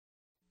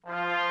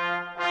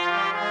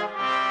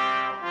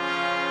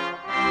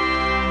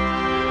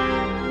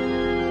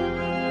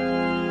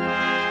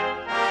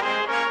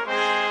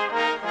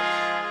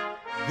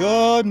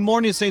Good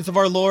morning, saints of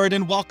our Lord,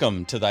 and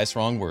welcome to Thy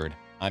Strong Word.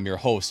 I'm your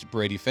host,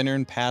 Brady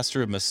Finnern,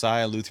 pastor of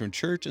Messiah Lutheran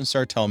Church in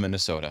Sartell,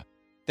 Minnesota.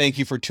 Thank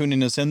you for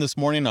tuning us in this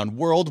morning on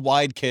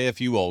Worldwide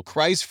KFUO.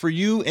 Christ for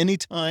you,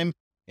 anytime,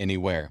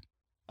 anywhere.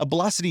 A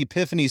blessed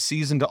Epiphany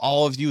season to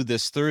all of you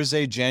this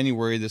Thursday,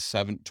 January the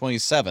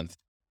 27th,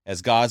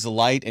 as God's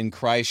light in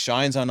Christ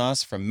shines on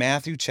us from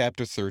Matthew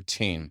chapter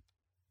 13.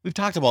 We've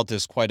talked about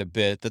this quite a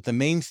bit, that the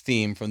main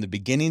theme from the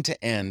beginning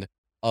to end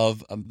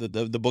of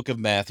the book of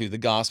Matthew, the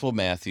Gospel of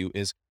Matthew,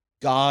 is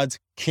God's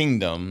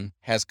kingdom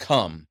has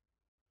come,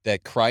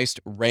 that Christ's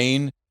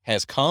reign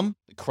has come,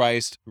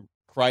 Christ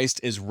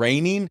is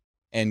reigning,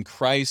 and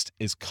Christ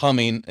is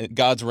coming.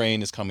 God's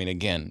reign is coming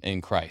again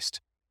in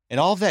Christ. And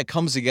all of that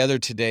comes together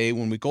today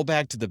when we go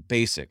back to the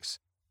basics.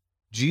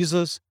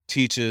 Jesus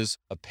teaches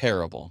a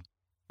parable.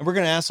 And we're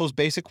going to ask those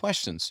basic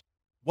questions.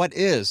 What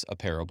is a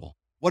parable?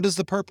 What is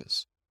the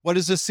purpose? What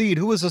is the seed?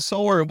 Who is the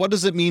sower? And what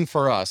does it mean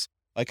for us?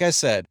 Like I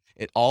said,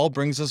 it all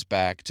brings us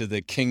back to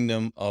the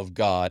kingdom of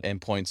God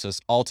and points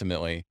us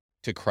ultimately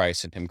to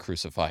Christ and Him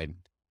crucified.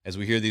 As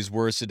we hear these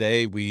words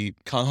today, we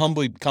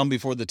humbly come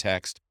before the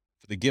text,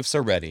 for the gifts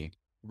are ready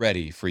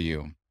for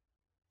you.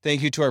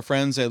 Thank you to our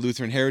friends at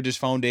Lutheran Heritage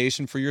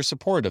Foundation for your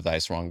support of Thy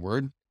Strong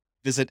Word.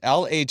 Visit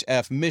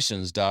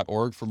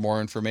lhfmissions.org for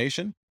more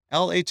information,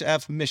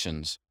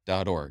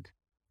 lhfmissions.org.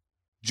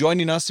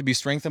 Joining us to be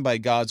strengthened by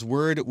God's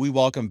Word, we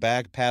welcome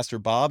back Pastor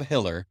Bob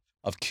Hiller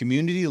of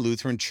Community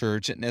Lutheran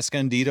Church in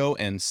Escondido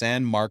and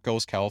San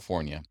Marcos,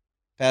 California.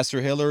 Pastor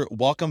Hiller,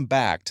 welcome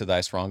back to Thy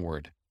Strong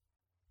Word.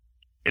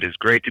 It is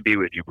great to be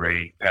with you,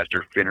 Brady,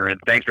 Pastor Finnern.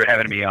 Thanks for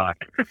having me on.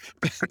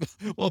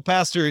 Well,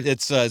 Pastor,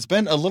 it's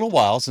been a little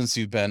while since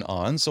you've been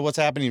on. So what's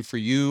happening for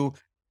you,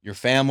 your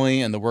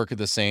family, and the work of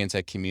the saints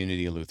at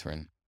Community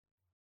Lutheran?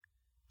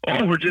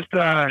 Oh, we're just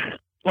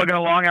plugging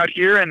along out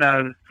here in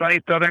sunny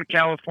Southern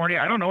California.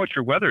 I don't know what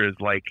your weather is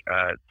like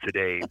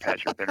today,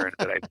 Pastor Finnern,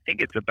 but I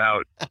think it's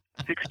about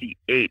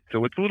 68.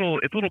 So it's a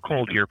little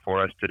cold here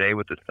for us today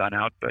with the sun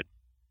out, but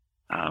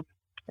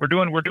we're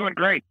doing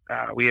great.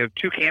 We have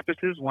two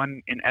campuses,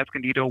 one in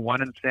Escondido,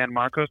 one in San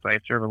Marcos. I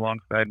serve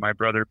alongside my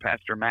brother,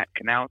 Pastor Matt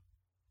Knaus,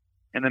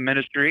 in the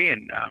ministry,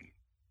 and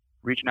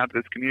reaching out to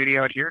this community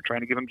out here,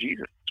 trying to give them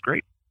Jesus. It's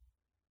great.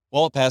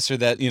 Well, Pastor,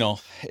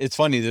 it's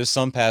funny. There's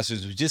some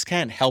pastors who just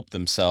can't help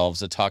themselves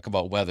to talk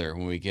about weather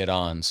when we get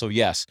on. So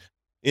yes,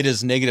 it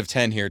is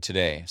 -10 here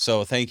today.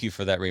 So thank you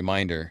for that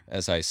reminder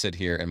as I sit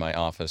here in my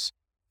office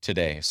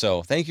today.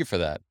 So thank you for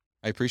that.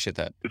 I appreciate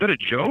that. Is that a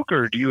joke,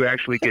 or do you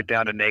actually get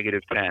down to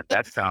 -10?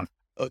 That sounds...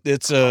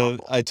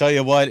 I tell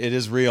you what, it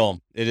is real.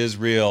 It is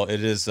real.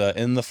 It is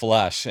in the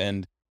flesh.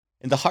 And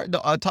in the heart,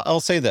 I'll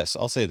say this,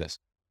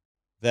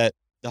 that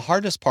the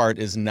hardest part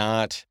is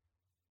not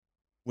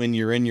when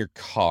you're in your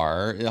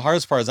car. The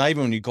hardest part is not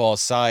even when you go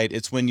outside.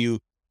 It's when you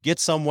get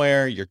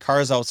somewhere, your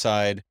car's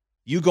outside,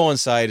 you go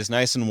inside, it's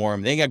nice and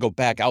warm. Then you got to go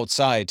back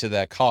outside to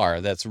that car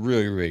that's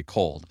really, really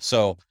cold.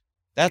 So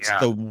that's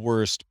the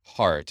worst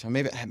part.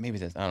 Maybe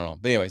that, I don't know.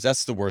 But anyways,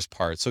 that's the worst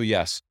part. So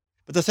yes.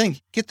 But the thing,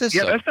 get this.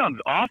 Yeah, that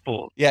sounds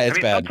awful. Yeah, it's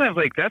bad. Sometimes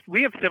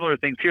we have similar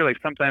things here. Like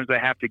sometimes I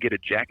have to get a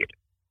jacket.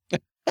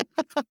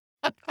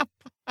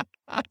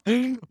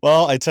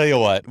 Well, I tell you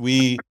what,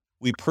 we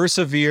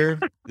persevere.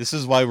 This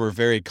is why we're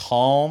very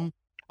calm.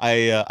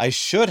 I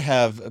should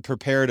have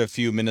prepared a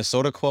few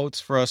Minnesota quotes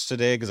for us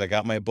today because I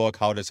got my book,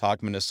 How to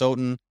Talk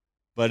Minnesotan,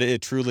 but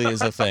it truly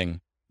is a thing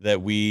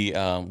that we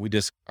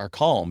just are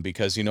calm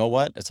because you know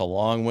what? It's a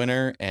long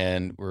winter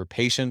and we're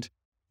patient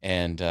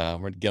and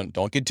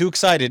don't get too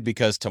excited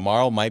because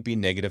tomorrow might be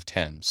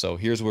 -10. So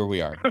here's where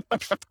we are.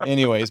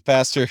 Anyways,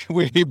 Pastor,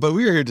 we're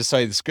here to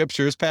study the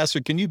scriptures.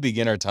 Pastor, can you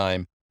begin our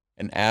time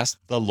and ask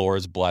the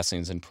Lord's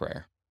blessings in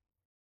prayer?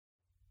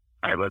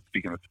 All right, let's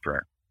begin with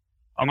prayer.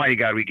 Almighty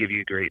God, we give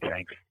you great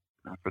thanks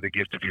for the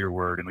gift of your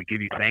word, and we give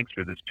you thanks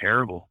for this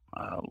parable,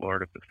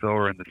 Lord, of the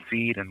sower and the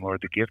seed, and Lord,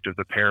 the gift of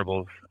the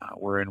parables,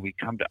 wherein we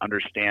come to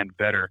understand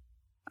better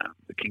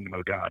the kingdom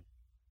of God.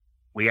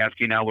 We ask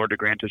you now, Lord, to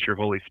grant us your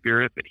Holy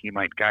Spirit, that he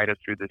might guide us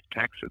through this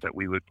text so that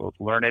we would both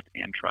learn it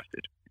and trust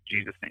it. In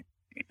Jesus' name,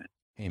 amen.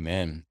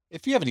 Amen.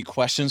 If you have any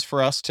questions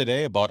for us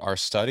today about our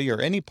study or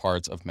any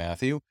parts of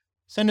Matthew,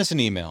 send us an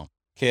email,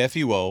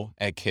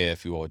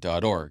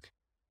 kfuo@kfuo.org.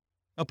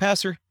 Now,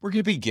 Pastor, we're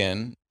going to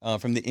begin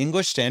from the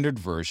English Standard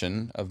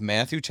Version of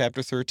Matthew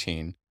chapter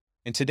 13,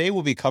 and today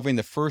we'll be covering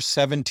the first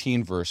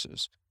 17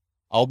 verses.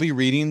 I'll be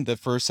reading the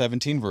first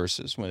 17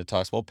 verses when it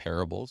talks about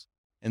parables,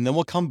 and then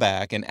we'll come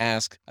back and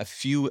ask a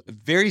few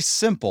very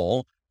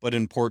simple but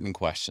important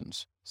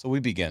questions. So we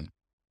begin.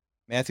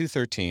 Matthew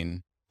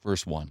 13,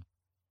 verse 1.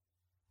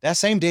 That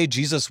same day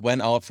Jesus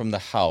went out from the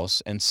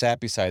house and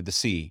sat beside the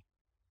sea,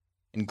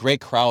 and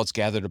great crowds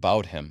gathered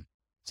about him,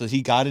 so that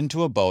he got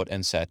into a boat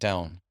and sat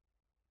down.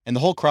 And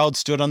the whole crowd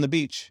stood on the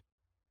beach.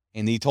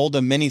 And he told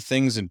them many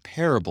things in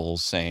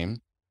parables,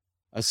 saying,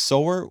 A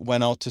sower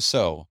went out to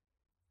sow.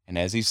 And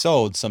as he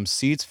sowed, some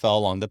seeds fell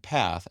along the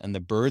path, and the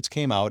birds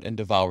came out and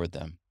devoured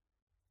them.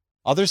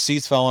 Other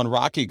seeds fell on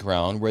rocky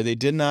ground, where they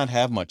did not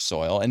have much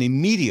soil, and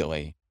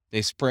immediately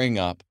they sprang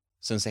up,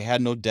 since they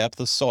had no depth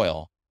of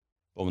soil.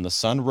 but when the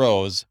sun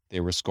rose, they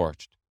were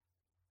scorched.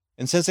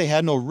 And since they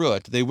had no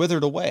root, they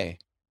withered away.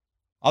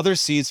 Other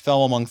seeds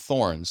fell among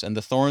thorns, and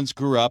the thorns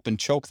grew up and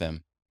choked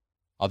them.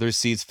 Other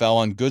seeds fell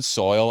on good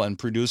soil and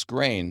produced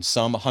grain,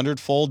 some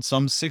 100-fold,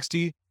 some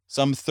 60,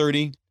 some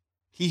 30.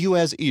 He who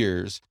has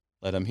ears,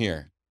 let him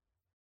hear.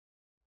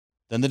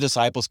 Then the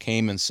disciples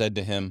came and said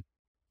to him,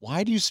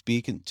 Why do you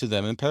speak to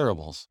them in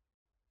parables?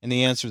 And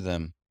he answered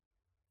them,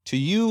 To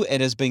you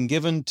it has been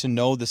given to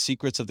know the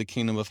secrets of the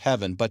kingdom of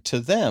heaven, but to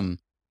them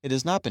it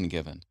has not been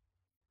given.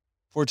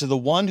 For to the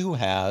one who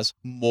has,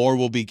 more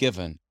will be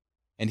given,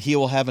 and he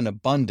will have an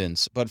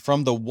abundance. But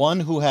from the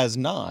one who has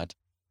not,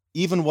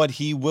 even what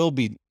he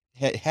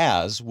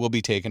has will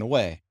be taken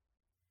away.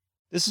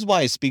 This is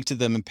why I speak to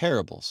them in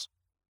parables,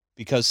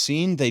 because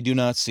seeing they do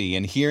not see,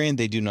 and hearing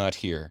they do not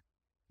hear,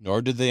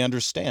 nor do they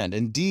understand.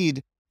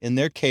 Indeed, in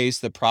their case,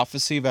 the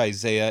prophecy of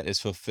Isaiah is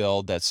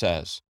fulfilled that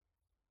says,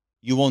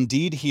 You will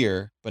indeed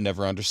hear, but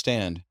never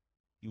understand.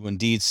 You will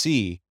indeed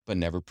see, but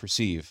never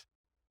perceive.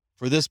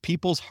 For this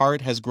people's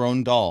heart has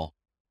grown dull,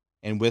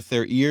 and with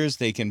their ears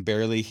they can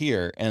barely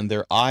hear, and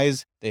their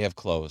eyes they have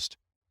closed,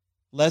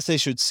 lest they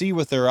should see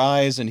with their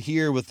eyes, and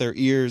hear with their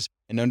ears,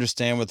 and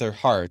understand with their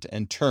heart,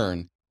 and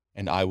turn,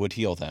 and I would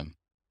heal them.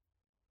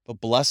 But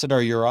blessed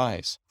are your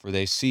eyes, for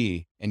they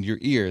see, and your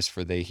ears,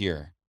 for they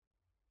hear.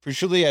 For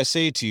surely I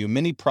say to you,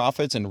 many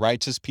prophets and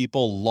righteous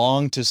people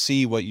longed to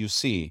see what you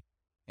see,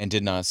 and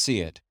did not see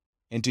it,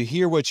 and to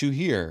hear what you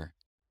hear,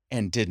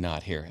 and did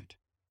not hear it.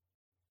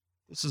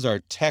 This is our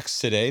text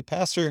today.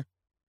 Pastor,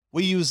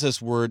 we use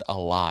this word a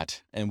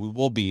lot, and we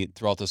will be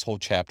throughout this whole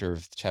chapter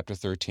of chapter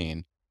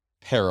 13,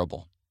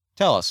 parable.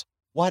 Tell us,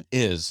 what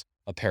is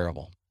a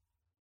parable?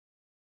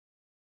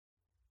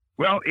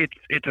 Well,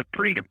 it's a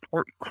pretty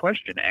important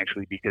question,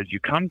 actually, because you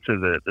come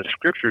to the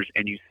scriptures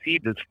and you see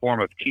this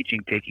form of teaching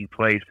taking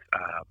place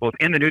both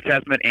in the New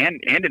Testament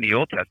and in the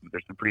Old Testament.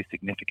 There's some pretty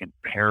significant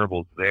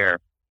parables there.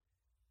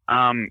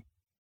 I'm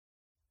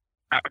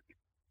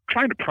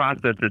trying to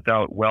process this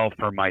out well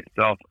for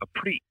myself. A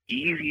pretty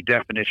easy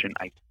definition,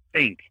 I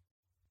think,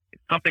 is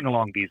something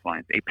along these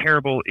lines. A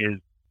parable is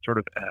sort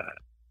of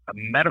a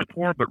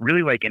metaphor, but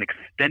really like an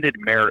extended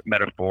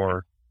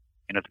metaphor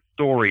in a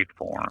storied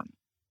form.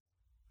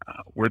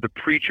 Where the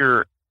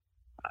preacher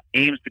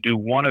aims to do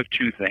one of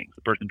two things.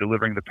 The person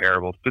delivering the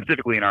parable,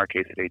 specifically in our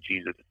case today,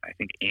 Jesus, I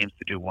think aims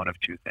to do one of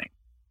two things.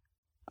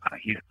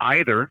 He's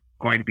either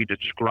going to be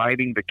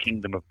describing the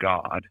kingdom of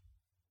God,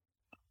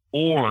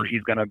 or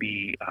he's going to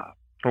be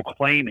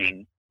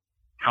proclaiming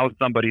how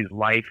somebody's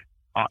life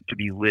ought to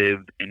be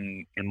lived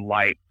in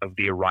light of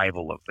the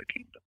arrival of the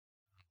kingdom.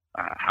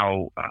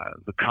 How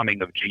the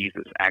coming of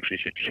Jesus actually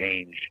should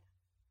change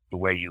the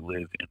way you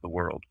live in the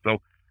world. So,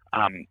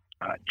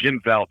 Jim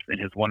Phelps, in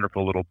his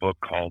wonderful little book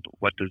called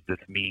What Does This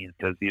Mean?,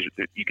 says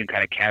you can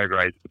kind of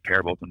categorize the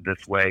parables in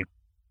this way.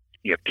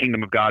 You have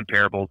kingdom of God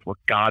parables, what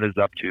God is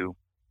up to,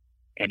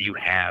 and you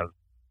have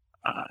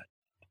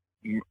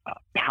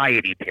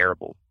piety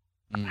parables,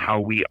 how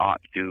we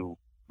ought to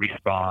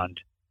respond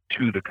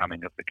to the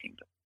coming of the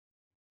kingdom.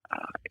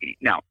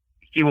 Now,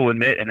 he will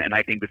admit, and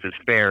I think this is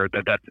fair,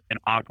 that that's an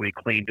awfully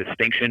clean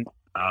distinction.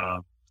 I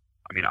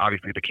mean,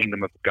 obviously, the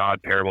kingdom of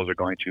God parables are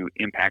going to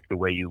impact the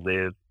way you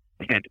live,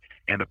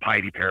 and the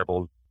piety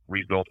parables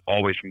result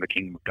always from the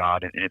kingdom of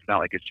God. And it's not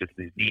like it's just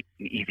these neat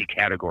and easy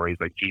categories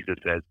like Jesus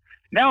says,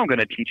 now I'm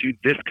going to teach you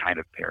this kind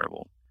of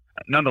parable.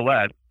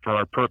 Nonetheless, for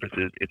our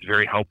purposes, it's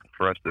very helpful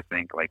for us to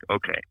think like,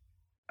 okay,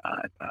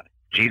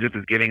 Jesus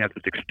is giving us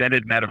this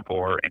extended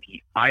metaphor, and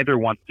he either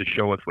wants to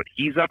show us what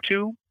he's up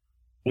to,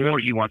 or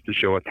he wants to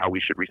show us how we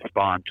should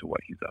respond to what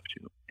he's up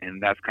to.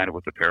 And that's kind of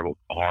what the parables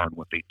are and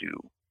what they do.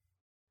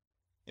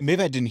 And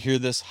maybe I didn't hear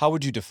this. How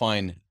would you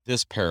define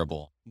this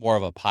parable? More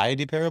of a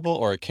piety parable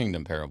or a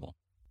kingdom parable?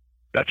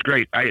 That's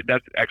great.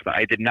 That's excellent.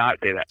 I did not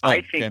say that.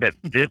 I think that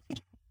this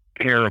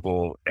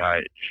parable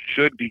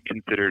should be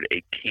considered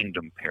a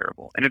kingdom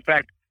parable. And in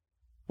fact,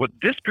 what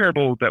this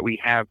parable that we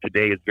have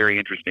today is very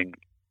interesting.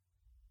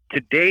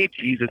 Today,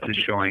 Jesus is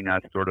showing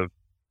us sort of,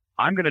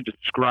 I'm going to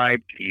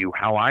describe to you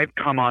how I've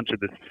come onto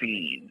the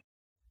scene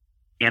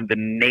and the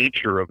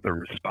nature of the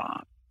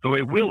response. So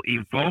it will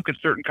evoke a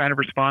certain kind of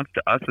response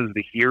to us as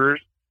the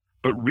hearers,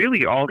 but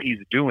really all he's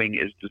doing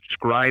is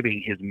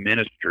describing his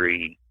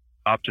ministry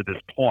up to this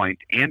point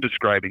and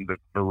describing the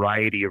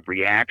variety of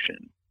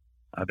reactions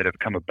that have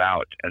come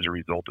about as a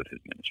result of his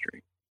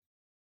ministry.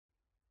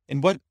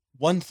 And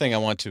one thing I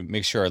want to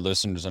make sure our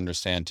listeners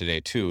understand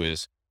today too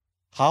is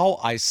how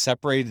I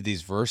separated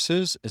these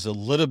verses is a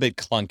little bit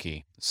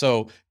clunky.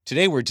 So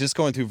today we're just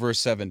going through verse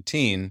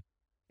 17,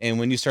 and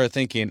when you start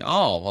thinking,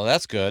 oh, well,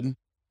 that's good.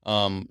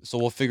 So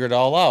we'll figure it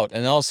all out.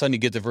 And all of a sudden you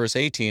get to verse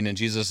 18 and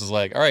Jesus is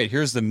like, all right,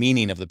 here's the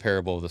meaning of the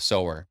parable of the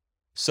sower.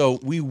 So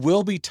we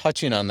will be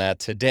touching on that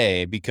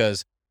today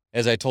because,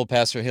 as I told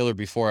Pastor Hiller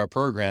before our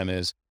program,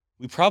 is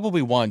we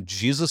probably want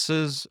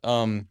Jesus's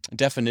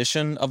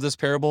definition of this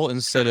parable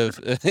instead of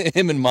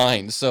him in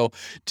mind. So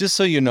just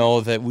so you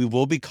know that we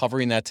will be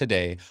covering that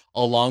today,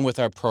 along with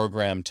our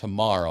program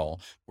tomorrow,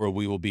 where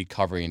we will be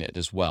covering it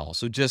as well.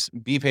 So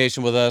just be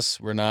patient with us.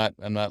 I'm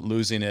not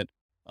losing it.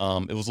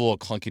 It was a little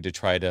clunky to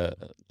try to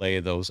lay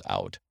those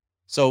out.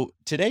 So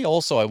today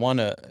also, I want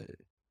to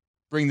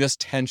bring this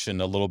tension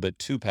a little bit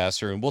too,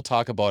 Pastor, and we'll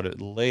talk about it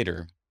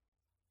later,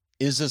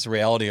 is this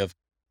reality of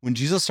when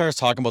Jesus starts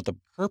talking about the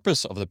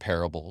purpose of the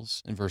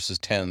parables in verses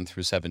 10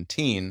 through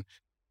 17,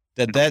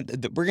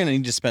 that we're going to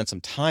need to spend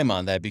some time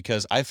on that,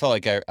 because I felt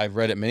like I've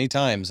read it many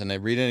times and I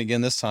read it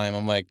again this time.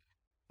 I'm like,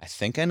 I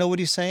think I know what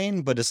he's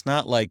saying, but it's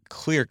not like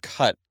clear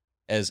cut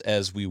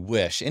as we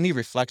wish. Any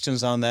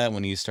reflections on that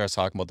when he starts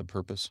talking about the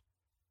purpose?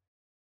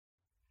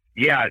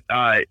 Yeah,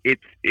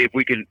 it's if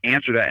we can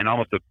answer that in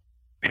almost a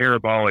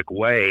parabolic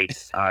way.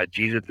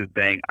 Jesus is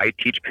saying, I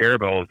teach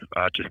parables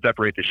to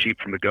separate the sheep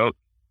from the goat.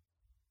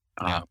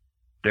 Yeah.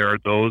 There are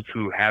those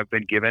who have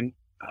been given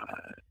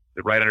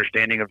the right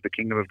understanding of the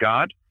kingdom of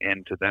God,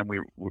 and to them,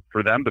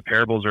 for them, the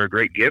parables are a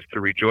great gift to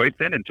rejoice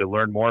in and to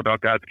learn more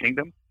about God's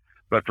kingdom.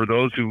 But for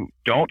those who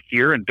don't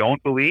hear and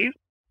don't believe,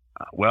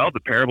 well, the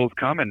parables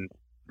come and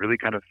really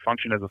kind of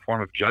function as a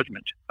form of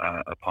judgment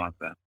upon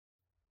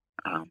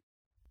them.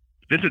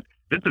 This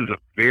is a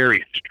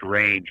very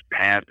strange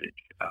passage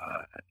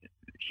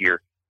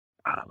here,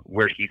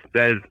 where he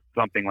says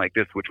something like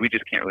this, which we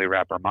just can't really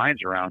wrap our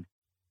minds around.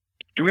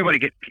 Do we want to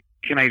get?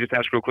 Can I just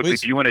ask real quickly?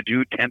 Please. Do you want to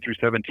do 10 through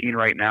 17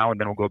 right now, and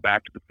then we'll go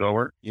back to the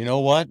sower? You know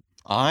what?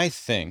 I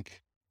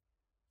think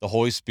the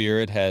Holy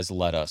Spirit has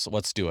led us.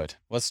 Let's do it.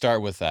 Let's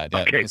start with that.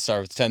 Yeah, Okay. let's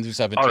start with 10 through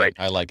 17. All right.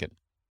 I like it.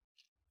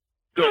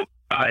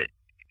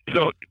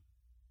 So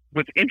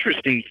what's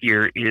interesting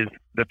here is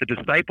that the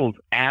disciples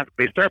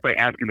they start by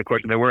asking the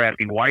question that we're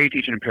asking: why are you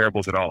teaching in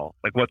parables at all?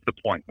 Like, what's the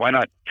point? Why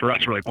not? For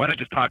us, we're like, why not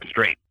just talk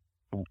straight?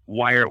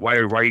 Why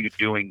are you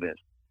doing this?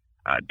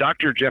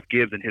 Dr. Jeff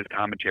Gibbs in his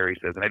commentary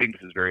says, and I think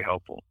this is very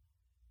helpful,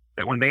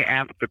 that when they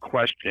ask the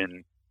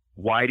question,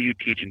 why do you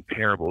teach in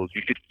parables,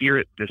 you should hear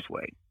it this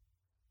way: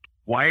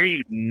 why are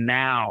you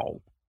now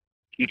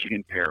teaching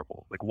in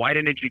parables? Like, why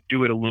didn't you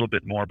do it a little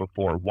bit more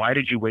before? Why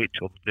did you wait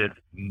till this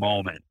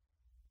moment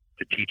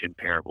to teach in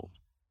parables?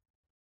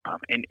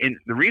 And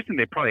the reason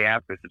they probably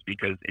asked this is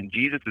because in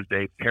Jesus'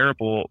 day,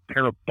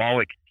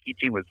 parabolic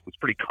teaching was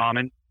pretty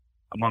common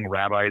among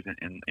rabbis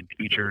and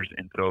teachers,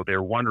 and so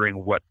they're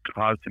wondering what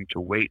caused him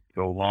to wait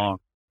so long.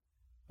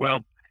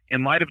 Well,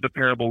 in light of the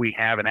parable we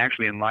have, and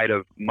actually in light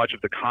of much of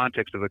the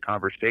context of the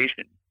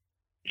conversation,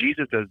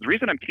 Jesus says, the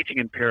reason I'm teaching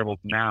in parables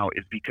now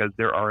is because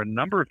there are a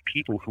number of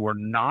people who are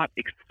not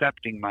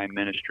accepting my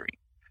ministry.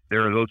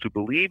 There are those who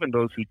believe and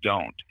those who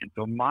don't. And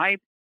so my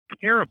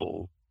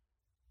parables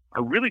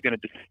are really going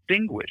to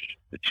distinguish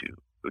the two.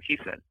 So he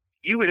says,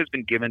 you it has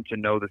been given to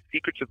know the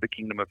secrets of the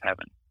kingdom of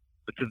heaven,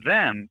 but to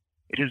them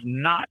it has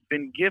not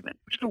been given,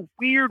 which is a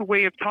weird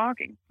way of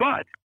talking.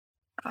 But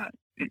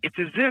it's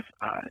as if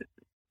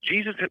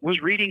Jesus was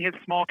reading his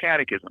small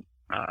catechism,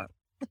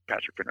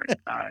 Pastor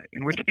Finneran,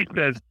 in which he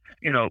says,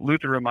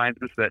 Luther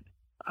reminds us that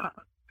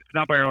it's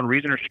not by our own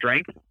reason or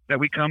strength that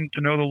we come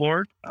to know the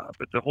Lord,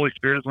 but the Holy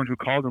Spirit is one who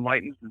calls,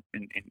 enlightens,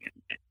 and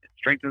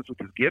strengthens us with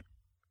his gift.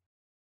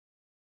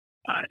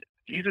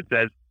 Jesus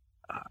says,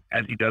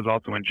 as he does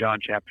also in John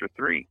chapter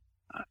 3,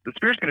 the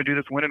Spirit's going to do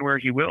this when and where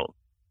he wills.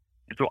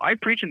 And so I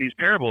preach in these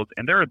parables,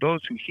 and there are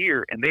those who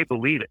hear and they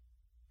believe it.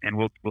 And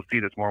we'll see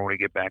this more when we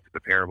get back to the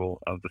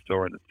parable of the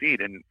sower and the seed.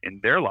 And in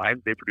their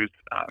lives, they produce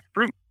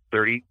fruit,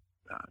 30,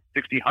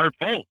 60,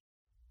 100-fold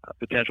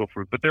potential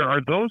fruit. But there are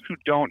those who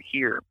don't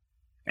hear,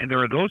 and there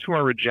are those who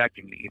are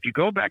rejecting me. If you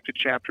go back to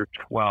chapter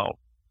 12,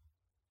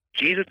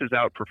 Jesus is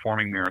out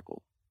performing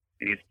miracles,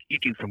 and he's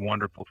teaching some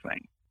wonderful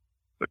things.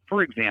 But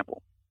for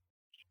example,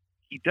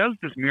 he does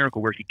this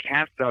miracle where he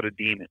casts out a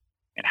demon.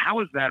 And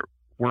how is that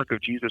work of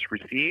Jesus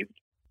received?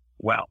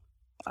 Well,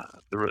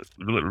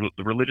 the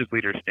religious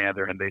leaders stand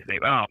there and they say,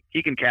 oh,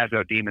 he can cast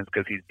out demons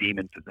because he's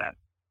demon-possessed.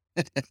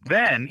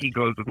 Then he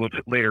goes a little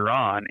bit later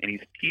on and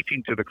he's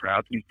teaching to the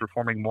crowds and he's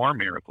performing more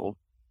miracles,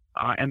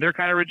 and they're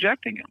kind of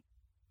rejecting him.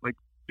 Like,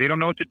 they don't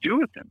know what to do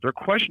with him. They're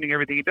questioning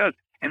everything he does.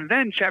 And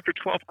then chapter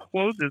 12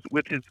 closes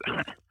with his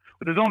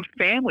own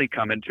family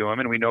coming to him,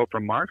 and we know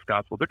from Mark's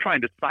gospel, they're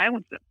trying to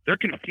silence him. They're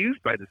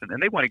confused by this,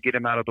 and they want to get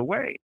him out of the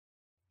way.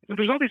 So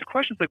there's all these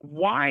questions like,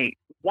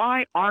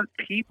 why aren't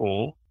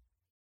people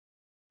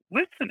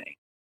listening?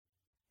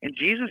 And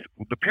Jesus,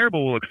 the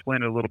parable will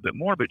explain it a little bit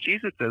more, but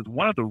Jesus says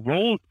one of the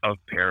roles of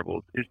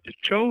parables is to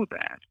show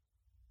that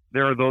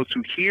there are those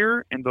who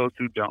hear and those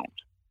who don't.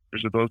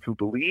 There's those who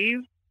believe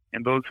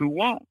and those who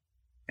won't.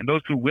 And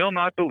those who will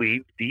not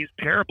believe, these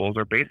parables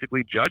are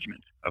basically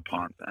judgment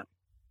upon them.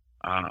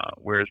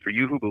 Whereas for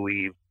you who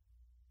believe,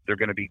 they're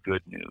going to be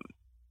good news.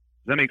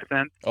 Does that make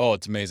sense? Oh,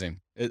 it's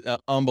amazing.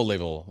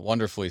 Unbelievable.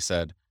 Wonderfully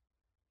said.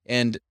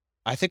 And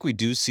I think we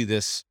do see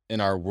this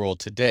in our world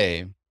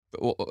today.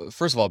 Well,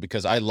 first of all,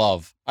 because I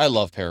love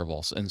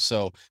parables. And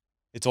so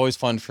it's always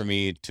fun for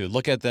me to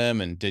look at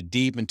them and dig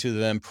deep into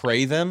them,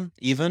 pray them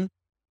even.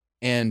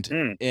 And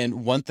Mm.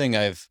 and one thing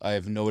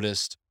I've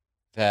noticed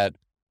that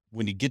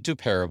when you get to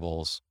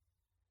parables,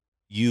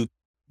 you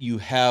you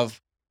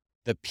have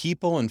the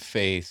people in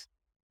faith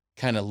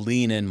kind of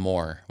lean in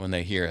more when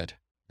they hear it.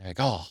 They're like,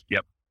 "Oh,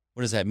 Yep.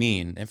 what does that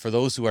mean?" And for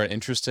those who are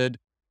interested,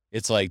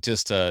 it's like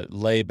just a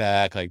lay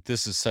back, like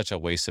this is such a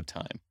waste of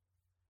time.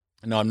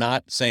 No, I'm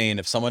not saying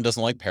if someone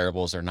doesn't like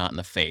parables, they're not in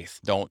the faith.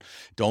 Don't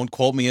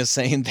quote me as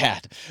saying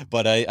that.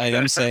 But I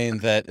am saying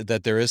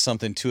that there is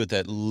something to it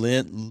that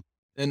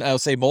and I'll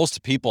say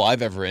most people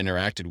I've ever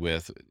interacted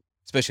with,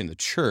 especially in the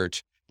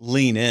church,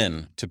 lean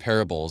in to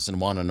parables and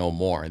want to know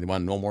more. They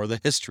want to know more of the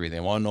history. They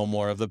want to know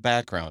more of the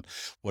background.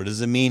 What is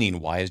the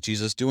meaning? Why is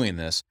Jesus doing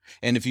this?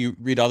 And if you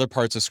read other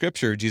parts of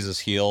scripture, Jesus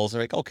heals.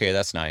 They're like, okay,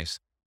 that's nice.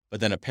 But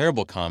then a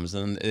parable comes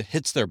and it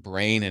hits their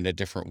brain in a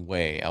different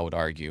way, I would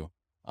argue.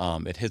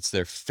 It hits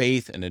their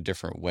faith in a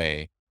different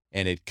way,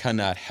 and it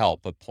cannot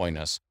help but point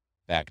us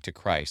back to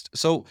Christ.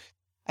 So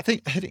I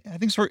think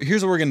here's what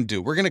we're going to do.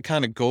 We're going to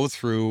kind of go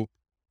through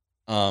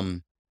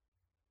um,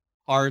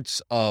 parts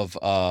of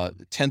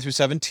 10 through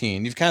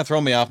 17. You've kind of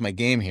thrown me off my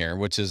game here,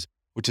 which is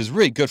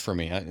really good for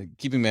me,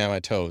 keeping me on my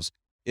toes.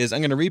 Is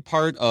I'm going to read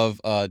part of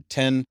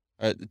 10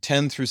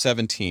 through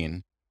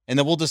 17, and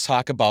then we'll just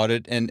talk about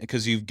it. And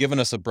because you've given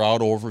us a broad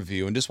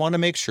overview, and just want to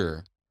make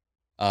sure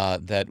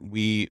that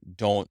we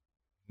don't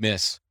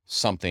miss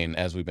something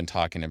as we've been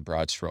talking in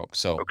broad strokes.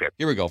 So Okay.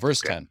 here we go,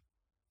 verse Okay. 10.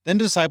 Then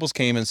the disciples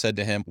came and said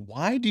to him,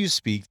 "Why do you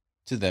speak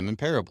to them in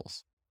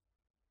parables?"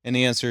 And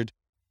he answered,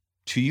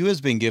 "To you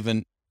has been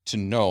given to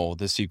know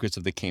the secrets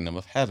of the kingdom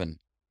of heaven,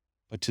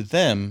 but to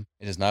them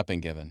it has not been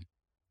given.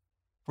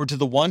 For to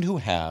the one who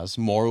has,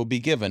 more will be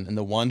given, and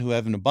the one who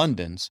have an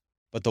abundance,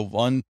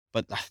 and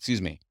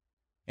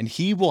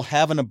he will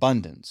have an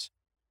abundance.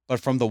 But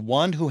from the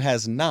one who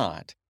has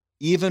not,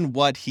 even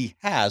what he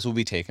has will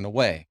be taken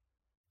away.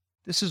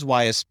 This is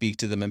why I speak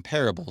to them in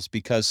parables,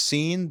 because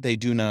seeing they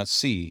do not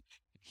see,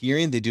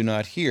 hearing they do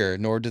not hear,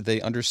 nor do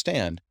they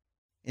understand.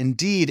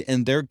 Indeed,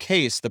 in their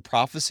case, the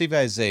prophecy of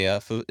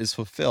Isaiah is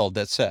fulfilled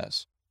that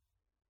says,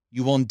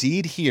 You will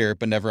indeed hear,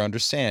 but never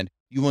understand.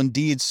 You will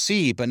indeed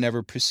see, but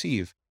never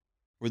perceive.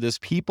 For this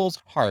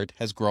people's heart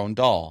has grown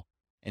dull,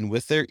 and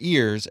with their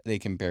ears they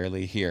can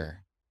barely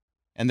hear.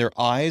 And their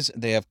eyes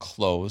they have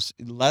closed,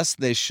 lest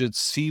they should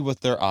see with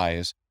their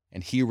eyes,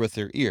 and hear with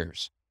their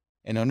ears,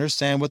 and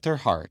understand with their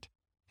heart,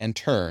 and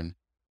turn,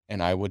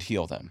 and I would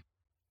heal them.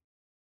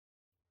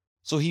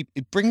 So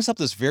it brings up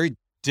this very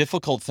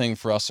difficult thing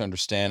for us to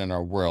understand in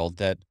our world,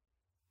 that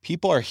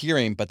people are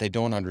hearing, but they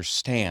don't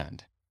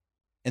understand.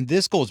 And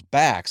this goes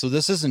back. So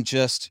this isn't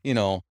just,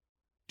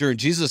 during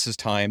Jesus's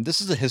time.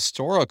 This is a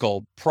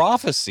historical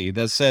prophecy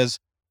that says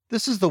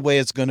this is the way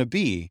it's going to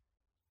be.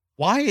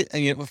 Why?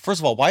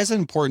 First of all, why is it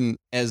important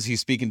as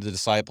he's speaking to the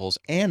disciples?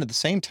 And at the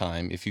same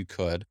time, if you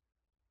could,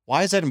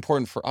 why is that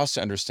important for us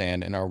to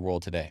understand in our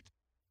world today?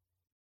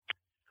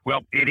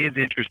 Well, it is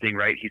interesting,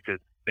 right? He says,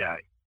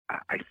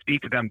 I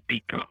speak to them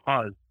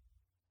because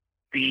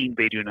seeing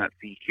they do not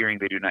see, hearing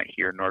they do not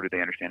hear, nor do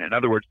they understand. In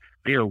other words,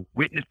 they are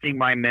witnessing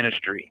my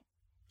ministry,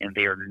 and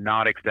they are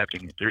not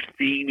accepting it. They're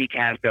seeing me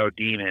cast out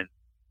demons,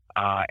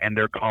 and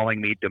they're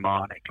calling me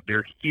demonic.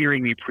 They're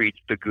hearing me preach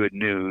the good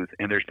news,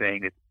 and they're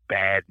saying it's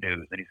bad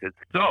news. And he says,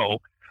 so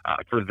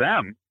for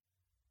them,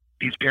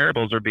 these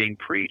parables are being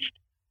preached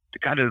to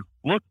kind of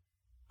look,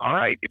 all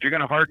right, if you're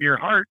going to harden your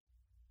heart,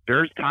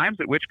 there's times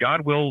at which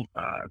God will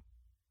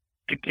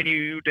continue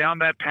you down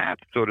that path,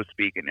 so to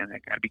speak. And I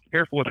got to be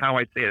careful with how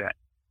I say that.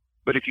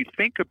 But if you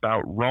think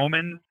about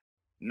Romans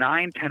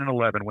 9, 10, and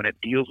 11, when it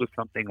deals with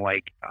something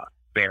like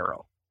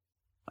Pharaoh,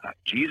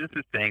 Jesus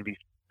is saying these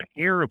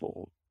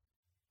parables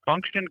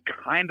function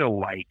kind of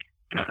like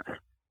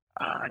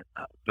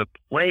the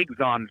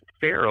plagues on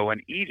Pharaoh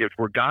and Egypt,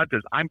 where God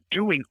says, I'm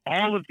doing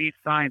all of these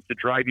signs to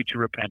drive you to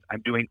repent.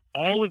 I'm doing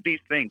all of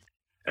these things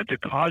to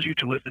cause you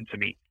to listen to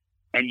me.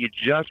 And you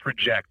just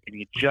reject, and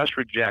you just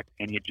reject,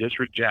 and you just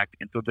reject.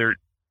 And so there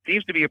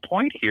seems to be a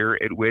point here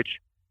at which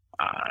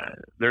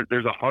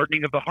there's a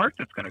hardening of the heart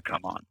that's going to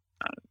come on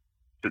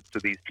to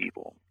these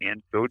people.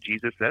 And so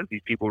Jesus says,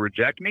 these people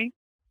reject me,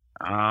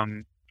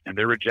 and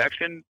their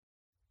rejection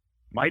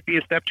might be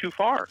a step too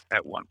far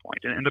at one point.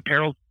 And the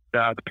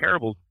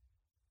parables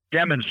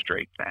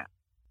demonstrate that.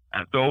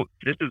 And so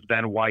this is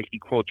then why he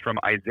quotes from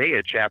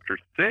Isaiah chapter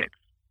 6,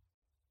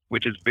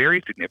 which is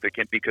very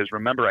significant, because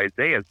remember,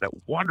 Isaiah is that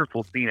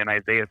wonderful scene in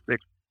Isaiah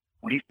 6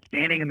 when he's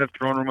standing in the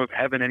throne room of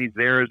heaven and he's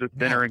there as a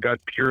sinner, and God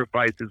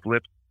purifies his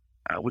lips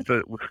with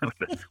the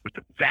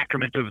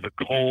sacrament of the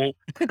coal,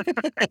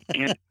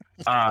 and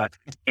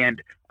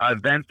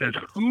then says,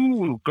 "Who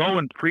will go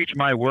and preach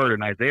my word?"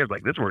 And Isaiah's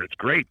like, "This word is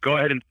great. Go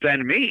ahead and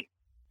send me."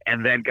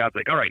 And then God's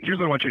like, "All right, here's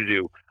what I want you to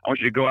do. I want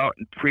you to go out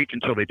and preach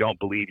until they don't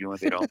believe you and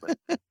they don't listen."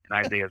 And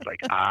Isaiah's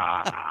like,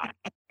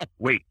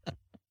 wait.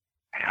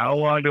 How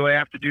long do I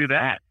have to do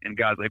that? And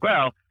God's like,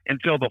 well,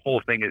 until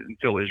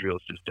Israel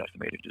is just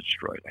decimated,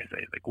 destroyed.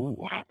 Isaiah's like, ooh,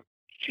 wow,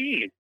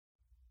 geez.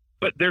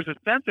 But there's a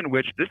sense in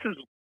which this is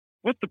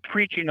what the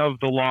preaching of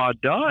the law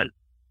does,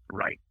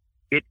 right?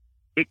 It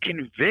it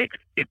convicts,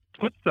 it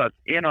puts us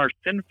in our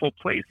sinful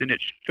place, and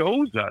it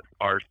shows us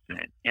our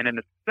sin. And in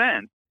a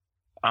sense,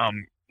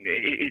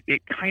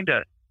 it kind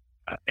of,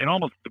 and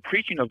almost the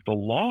preaching of the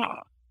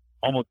law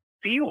almost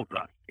seals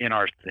us in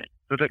our sin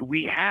so that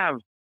we have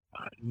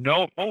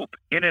no hope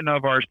in and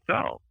of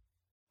ourselves.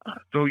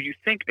 So you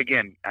think,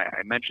 again,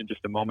 I mentioned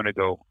just a moment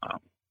ago,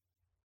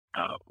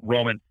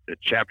 Romans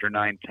chapter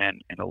 9, 10,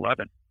 and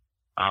 11.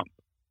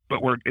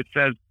 But where it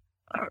says,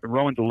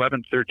 Romans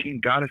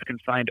 11:13, God has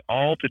consigned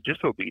all to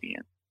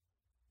disobedience.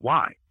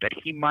 Why? That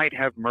he might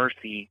have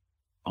mercy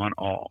on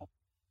all.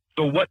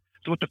 So what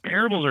the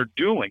parables are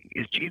doing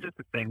is Jesus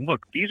is saying,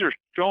 look, these are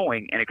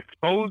showing and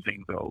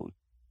exposing those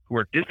who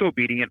are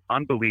disobedient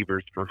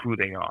unbelievers for who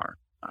they are.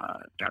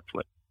 That's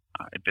what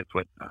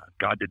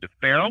God did to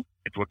Pharaoh.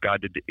 It's what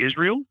God did to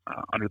Israel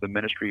under the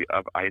ministry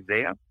of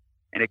Isaiah.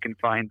 And it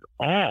confines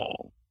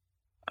all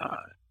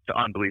to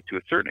unbelief to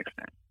a certain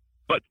extent.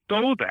 But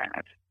so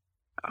that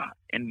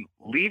in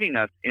leaving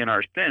us in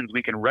our sins,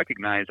 we can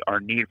recognize our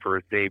need for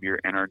a Savior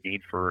and our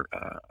need for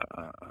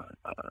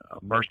a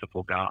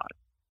merciful God.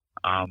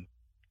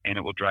 And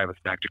it will drive us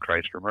back to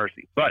Christ for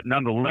mercy. But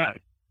nonetheless,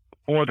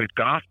 before the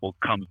gospel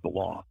comes the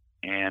law.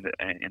 And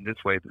in this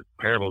way, the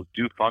parables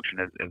do function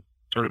as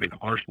sort of a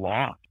harsh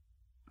law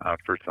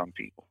for some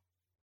people.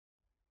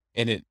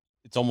 And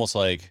it's almost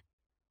like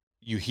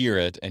you hear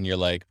it and you're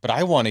like, but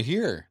I want to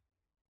hear.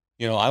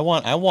 I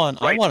want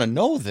to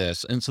know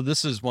this. And so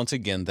this is once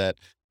again that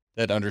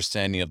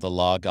understanding of the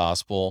law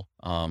gospel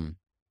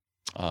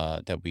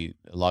that we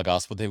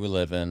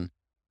live in,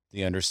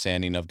 the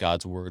understanding of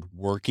God's word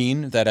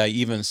working, that I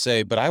even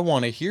say, but I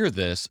want to hear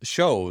this,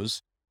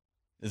 shows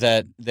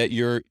that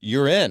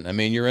you're in. I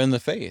mean, you're in the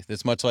faith.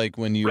 It's much like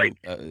when you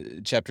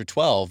chapter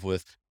 12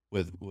 with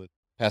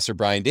Pastor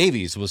Brian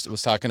Davies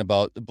was talking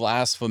about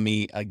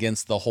blasphemy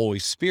against the Holy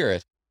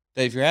Spirit.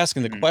 That if you're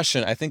asking the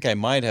question, I think I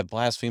might have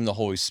blasphemed the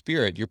Holy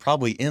Spirit, you're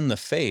probably in the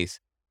faith,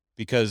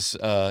 because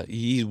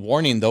he's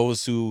warning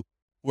those who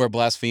are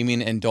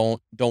blaspheming and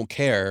don't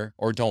care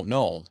or don't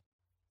know.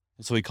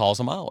 And so he calls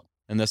them out.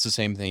 And that's the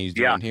same thing he's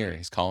doing here.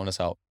 He's calling us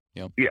out.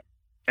 Yeah.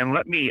 And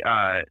let me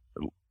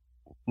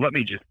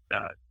just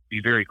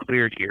be very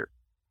clear here.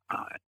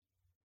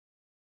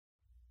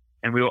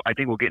 And I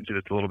think we'll get into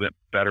this a little bit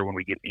better when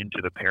we get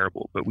into the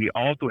parable. But we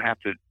also have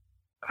to,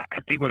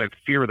 I think what I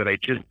fear that I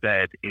just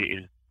said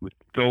is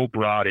so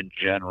broad in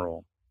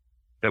general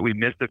that we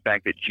miss the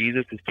fact that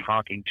Jesus is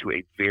talking to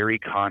a very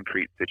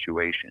concrete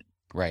situation.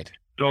 Right.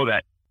 So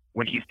that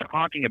when he's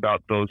talking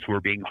about those who are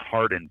being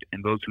hardened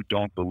and those who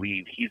don't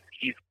believe,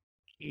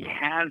 he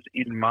has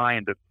in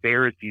mind the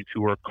Pharisees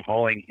who are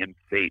calling him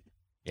Satan.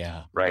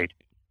 Yeah. Right.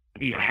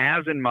 He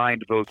has in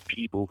mind those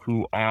people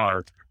who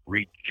are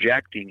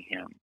rejecting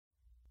him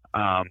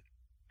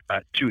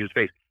to his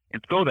face.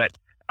 And so that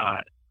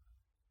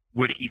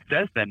what he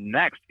says then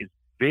next is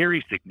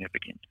very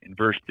significant in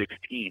verse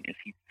 16, is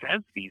he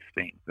says these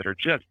things that are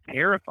just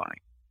terrifying.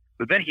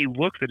 But then he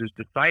looks at his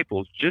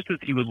disciples just as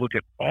he would look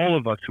at all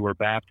of us who are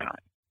baptized.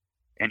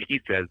 And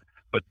he says,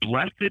 but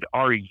blessed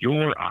are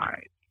your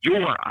eyes,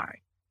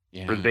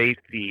 for they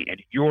see,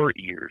 and your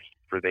ears,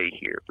 for they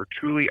hear. For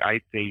truly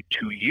I say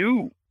to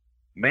you,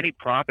 many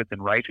prophets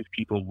and righteous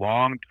people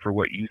longed for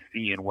what you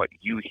see and what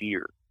you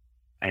hear,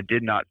 and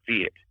did not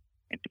see it,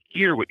 and to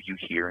hear what you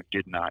hear and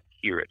did not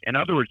hear it. In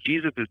other words,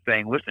 Jesus is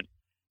saying, listen,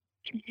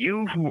 to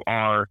you who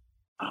are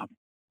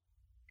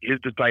his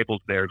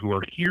disciples there, who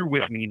are here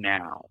with me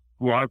now,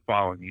 who are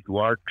following me, who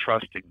are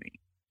trusting me,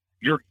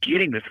 you're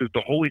getting this because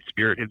the Holy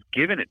Spirit has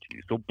given it to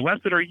you. So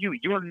blessed are you.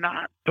 You're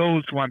not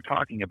those who I'm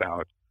talking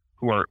about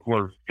who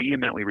are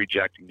vehemently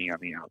rejecting me on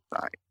the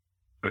outside.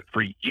 But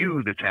for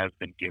you, this has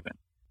been given.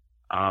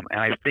 And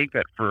I think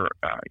that for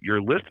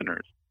your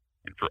listeners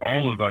and for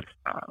all of us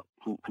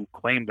who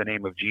claim the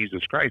name of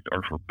Jesus Christ,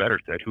 or for better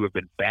said, who have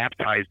been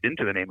baptized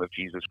into the name of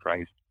Jesus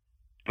Christ,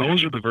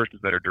 those are the verses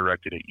that are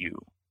directed at you.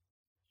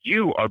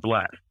 You are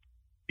blessed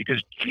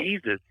because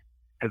Jesus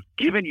has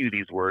given you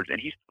these words and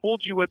he's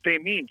told you what they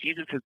mean.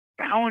 Jesus has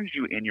found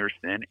you in your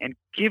sin and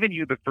given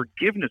you the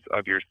forgiveness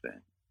of your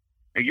sin.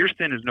 Now, your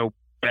sin is no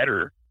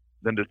better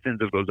than the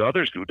sins of those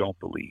others who don't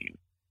believe.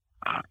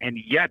 And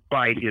yet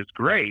by his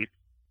grace,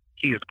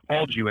 he has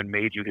called you and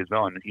made you his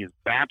own. And he has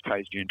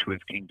baptized you into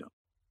his kingdom.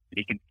 And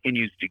he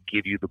continues to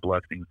give you the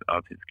blessings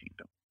of his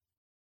kingdom.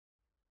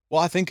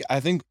 Well, I think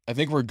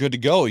we're good to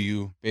go.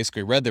 You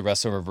basically read the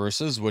rest of our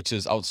verses, which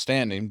is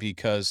outstanding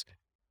because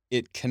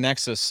it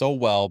connects us so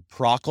well.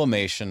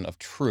 Proclamation of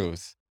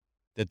truth,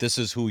 that this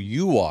is who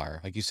you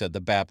are, like you said,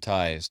 the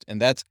baptized. And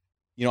that's,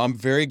 I'm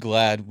very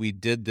glad we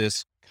did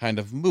this kind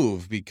of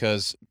move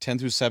because 10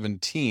 through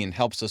 17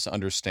 helps us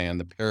understand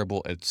the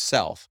parable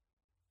itself.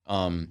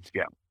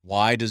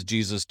 Why does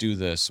Jesus do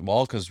this?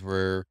 Well, because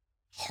we're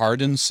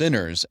hardened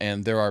sinners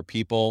and there are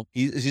people,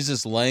 he's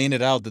just laying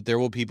it out that there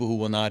will be people who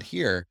will not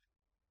hear.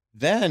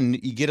 Then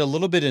you get a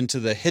little bit into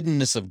the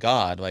hiddenness of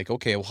God. Like,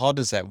 okay, well, how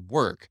does that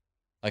work?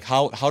 Like,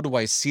 how do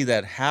I see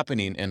that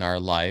happening in our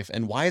life?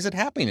 And why is it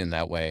happening in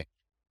that way?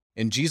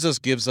 And Jesus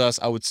gives us,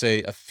 I would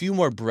say, a few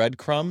more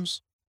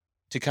breadcrumbs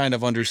to kind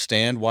of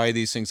understand why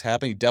these things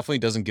happen. He definitely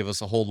doesn't give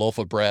us a whole loaf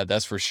of bread,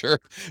 that's for sure,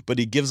 but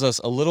he gives us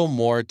a little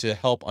more to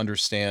help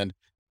understand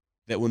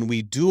that when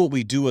we do what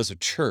we do as a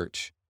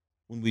church,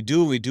 when we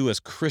do what we do as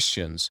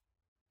Christians,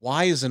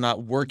 why is it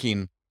not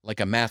working like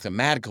a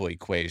mathematical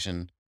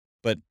equation,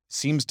 but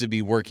seems to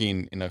be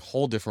working in a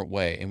whole different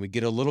way? And we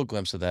get a little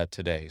glimpse of that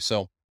today.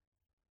 So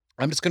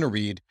I'm just going to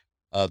read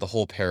the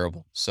whole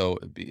parable. So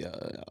it'd be,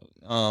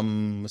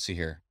 let's see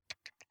here,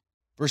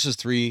 verses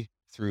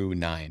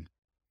 3-9.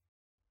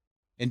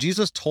 And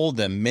Jesus told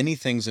them many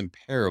things in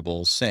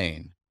parables,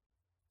 saying,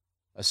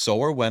 a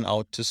sower went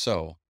out to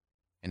sow,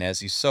 and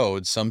as he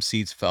sowed, some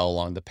seeds fell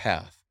along the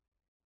path,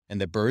 and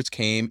the birds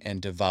came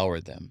and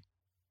devoured them.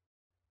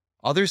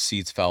 Other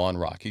seeds fell on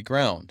rocky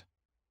ground,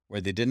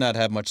 where they did not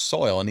have much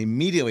soil, and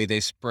immediately they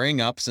sprang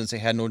up, since they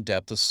had no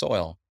depth of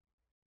soil.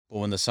 But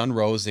when the sun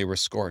rose, they were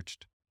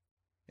scorched.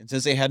 And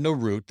since they had no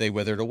root, they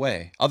withered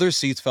away. Other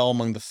seeds fell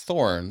among the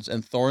thorns,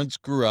 and thorns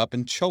grew up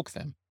and choked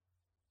them.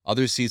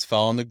 Other seeds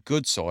fell on the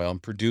good soil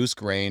and produced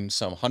grain,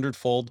 some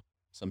 100-fold,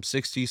 some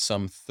 60,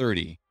 some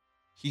 30.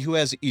 He who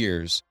has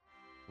ears,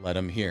 let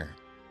him hear.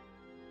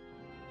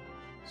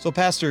 So,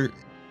 Pastor,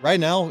 right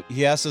now,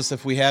 he asks us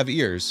if we have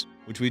ears,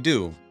 which we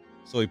do.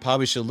 So we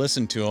probably should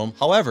listen to him.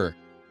 However,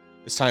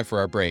 it's time for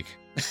our break.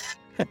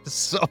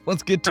 So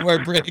let's get to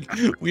our break.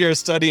 We are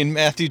studying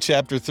Matthew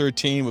chapter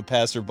 13 with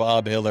Pastor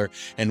Bob Hiller,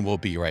 and we'll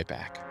be right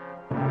back.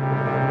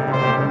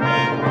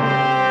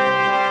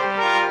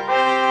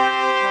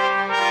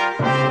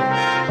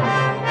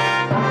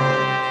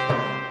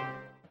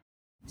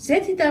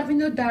 This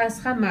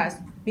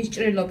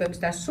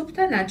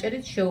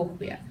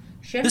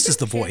is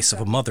the voice of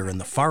a mother in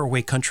the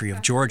faraway country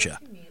of Georgia,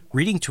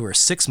 reading to her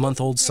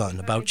 6-month-old son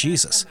about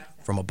Jesus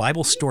from a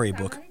Bible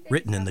storybook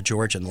written in the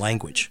Georgian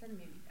language.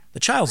 The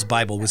child's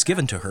Bible was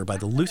given to her by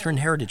the Lutheran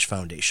Heritage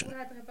Foundation,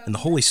 and the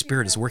Holy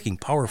Spirit is working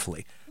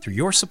powerfully through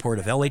your support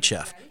of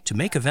LHF to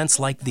make events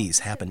like these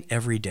happen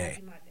every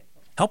day.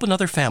 Help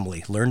another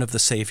family learn of the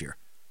Savior.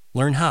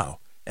 Learn how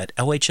at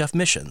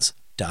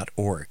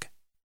lhfmissions.org.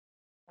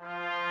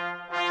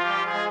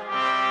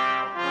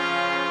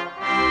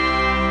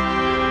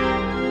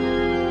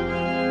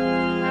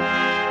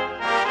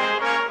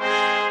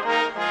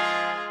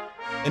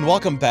 And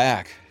welcome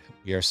back.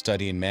 We are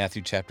studying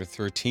Matthew chapter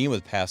 13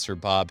 with Pastor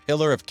Bob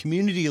Hiller of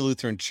Community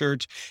Lutheran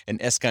Church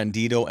in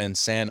Escondido and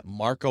San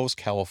Marcos,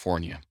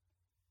 California.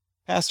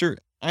 Pastor,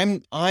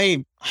 I'm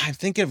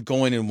thinking of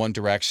going in one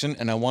direction,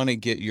 and I want to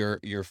get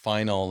your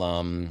final,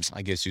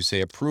 I guess you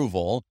say,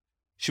 approval.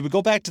 Should we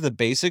go back to the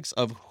basics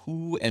of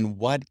who and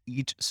what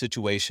each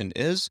situation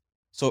is?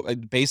 So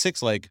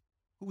basics like,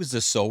 who is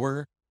the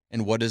sower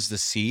and what is the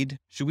seed?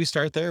 Should we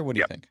start there? What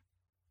do you think?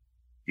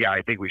 Yeah,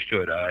 I think we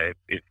should.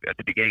 If at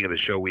the beginning of the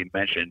show we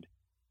mentioned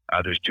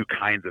there's two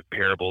kinds of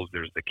parables.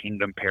 There's the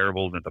kingdom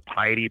parables and the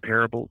piety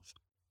parables.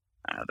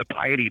 The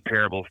piety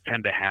parables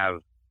tend to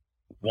have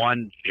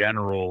one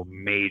general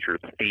major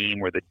theme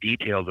where the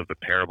details of the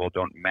parable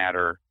don't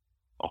matter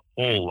a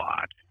whole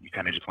lot. You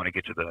kind of just want to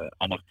get to the,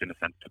 almost in a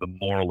sense, to the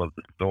moral of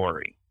the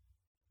story.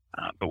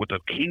 But with the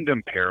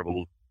kingdom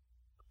parables,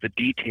 the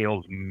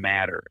details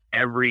matter.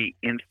 Every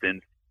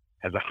instance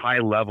has a high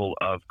level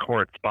of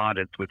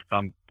correspondence with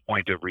some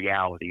point of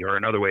reality, or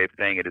another way of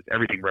saying it is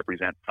everything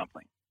represents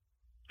something.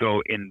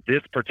 So in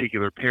this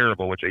particular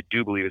parable, which I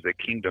do believe is a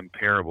kingdom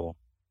parable,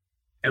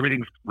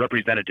 everything's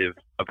representative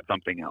of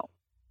something else.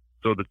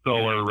 So the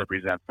sower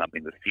represents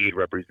something, the seed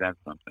represents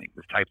something,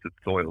 the types of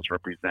soils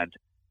represent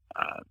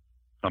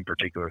some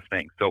particular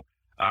thing. So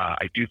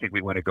I do think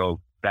we want to go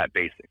that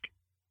basic.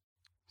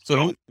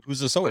 So who's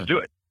the sower? Let's do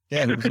it.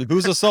 Yeah,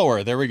 who's the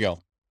sower? There we go.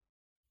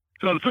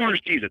 So the sower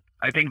is Jesus.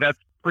 I think that's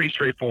pretty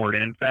straightforward.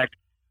 And in fact,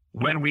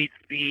 when we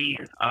see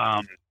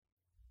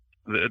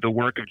the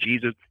work of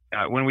Jesus,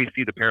 when we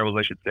see the parables,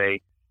 I should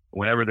say,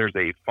 whenever there's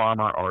a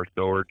farmer or a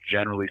sower,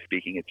 generally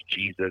speaking, it's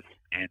Jesus.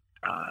 And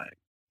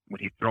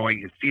when he's throwing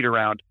his seed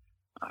around,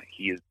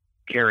 he is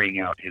carrying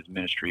out his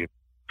ministry of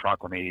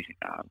proclaiming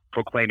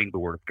the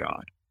word of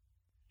God.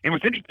 And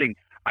what's interesting,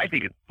 I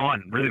think it's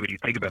fun, really, when you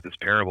think about this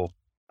parable,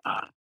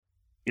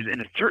 is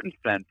in a certain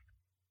sense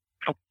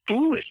how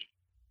foolish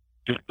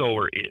the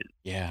sower is.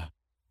 Yeah.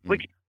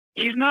 Like,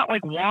 he's not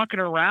like walking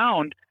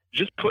around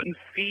just putting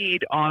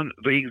seed on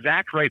the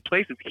exact right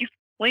places. He's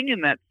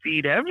flinging that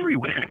seed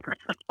everywhere.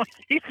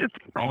 He's just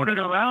throwing it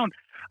around,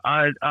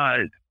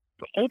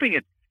 hoping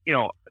it,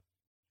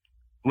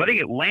 letting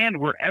it land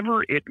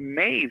wherever it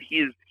may.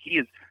 He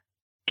is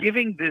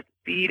giving this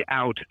seed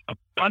out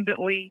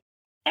abundantly,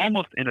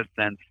 almost in a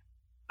sense,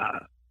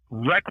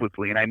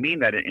 recklessly. And I mean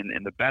that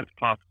in the best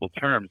possible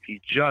terms. He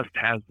just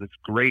has this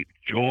great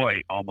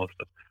joy almost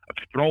of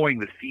throwing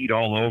the seed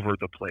all over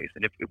the place.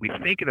 And if we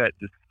think of that,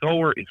 the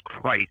sower is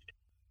Christ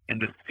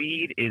and the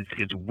seed is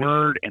his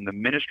word and the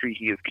ministry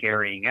he is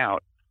carrying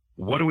out,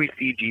 what do we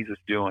see Jesus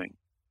doing?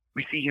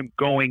 We see him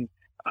going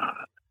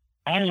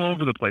all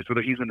over the place,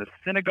 whether he's in the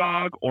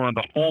synagogue or in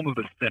the home of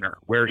the sinner,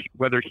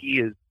 whether he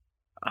is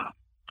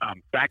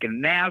back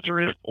in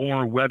Nazareth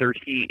or whether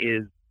he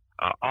is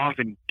off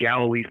in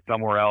Galilee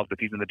somewhere else, if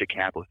he's in the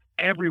Decapolis.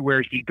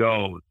 Everywhere he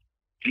goes,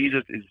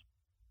 Jesus is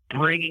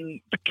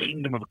bringing the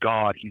kingdom of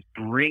God. He's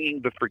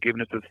bringing the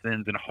forgiveness of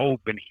sins and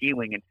hope and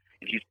healing, and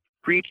he's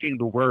preaching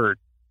the word.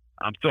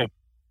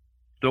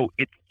 So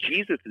it's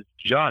Jesus is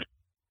just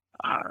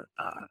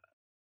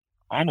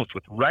almost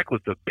with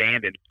reckless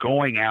abandon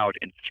going out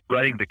and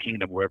spreading the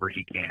kingdom wherever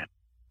he can.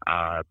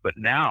 But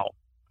now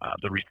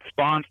the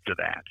response to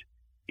that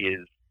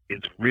is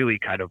really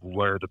kind of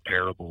where the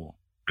parable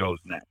goes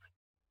next.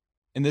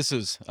 And this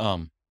is,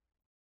 I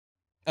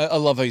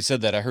love how you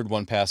said that. I heard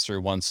one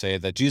pastor once say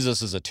that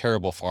Jesus is a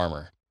terrible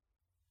farmer.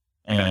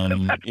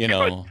 And, you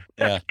know,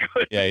 yeah,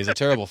 he's a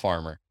terrible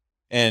farmer.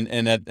 And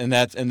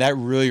that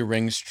really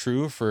rings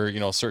true for, you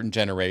know, certain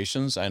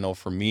generations. I know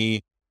for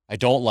me, I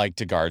don't like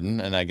to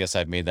garden, and I guess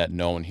I've made that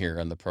known here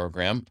on the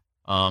program.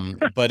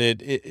 But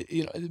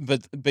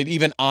but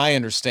even I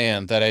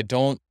understand that I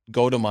don't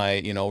go to my,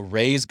 you know,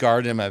 raised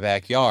garden in my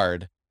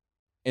backyard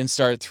and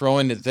start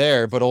throwing it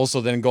there, but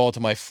also then go out to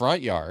my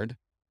front yard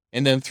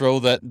and then throw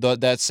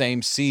that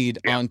same seed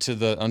onto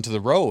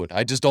the road.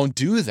 I just don't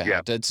do that.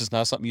 Yeah. That's just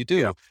not something you do.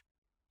 Yeah.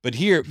 But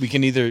here we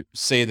can either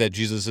say that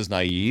Jesus is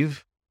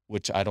naive,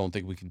 which I don't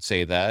think we can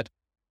say that,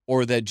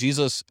 or that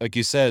Jesus, like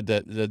you said,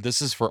 that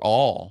this is for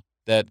all,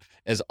 that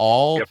as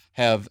all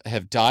have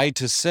died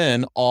to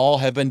sin, all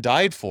have been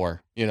died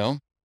for, you know?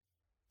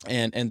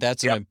 And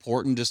that's an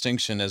important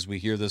distinction as we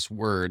hear this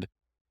word.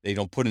 They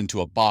don't put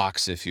into a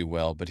box, if you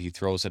will, but he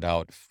throws it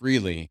out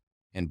freely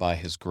and by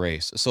his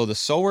grace. So the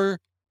sower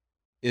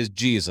is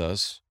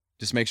Jesus.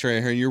 Just make sure I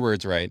hear your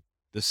words right.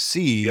 The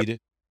seed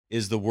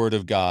is the word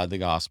of God, the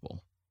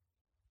gospel.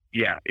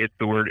 Yeah, it's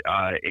the word.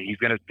 He's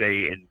going to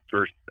say in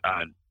verse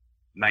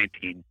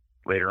 19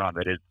 later on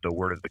that it's the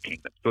word of the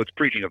kingdom. So it's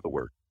preaching of the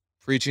word.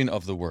 Preaching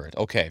of the word.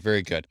 Okay,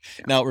 very good.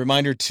 Yeah. Now,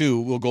 reminder 2,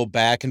 we'll go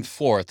back and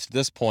forth. To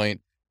this point,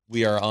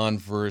 we are on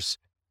verse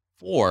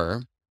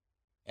 4.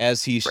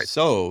 As he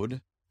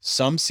sowed,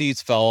 some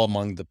seeds fell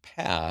among the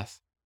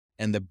path,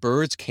 and the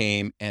birds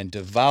came and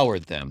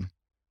devoured them.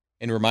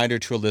 And reminder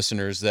to our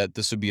listeners that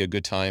this would be a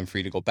good time for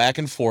you to go back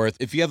and forth.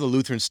 If you have the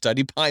Lutheran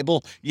Study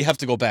Bible, you have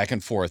to go back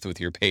and forth with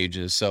your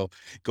pages. So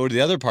go to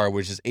the other part,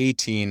 which is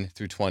 18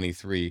 through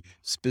 23,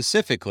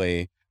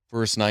 specifically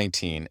verse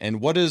 19. And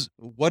what is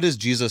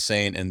Jesus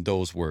saying in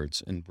those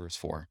words in verse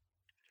 4?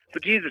 So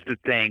Jesus is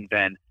saying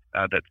then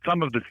that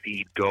some of the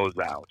seed goes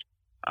out,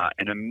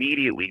 and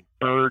immediately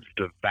birds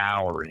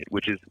devour it,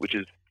 which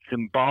is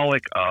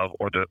symbolic of,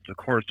 or the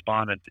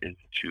correspondence is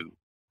to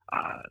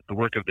the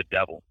work of the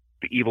devil.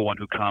 The evil one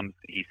who comes,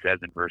 he says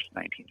in verse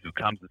 19, who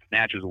comes and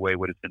snatches away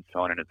what has been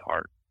sown in his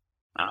heart.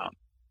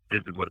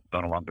 This is what is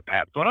sown along the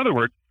path. So in other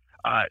words,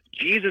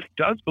 Jesus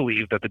does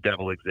believe that the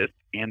devil exists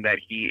and that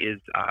he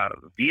is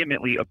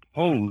vehemently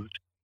opposed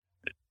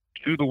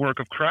to the work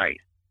of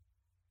Christ.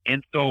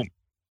 And so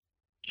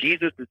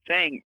Jesus is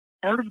saying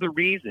part of the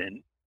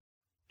reason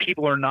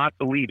people are not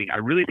believing, I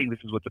really think this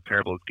is what the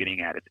parable is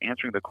getting at. It's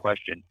answering the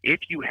question,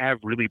 if you have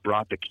really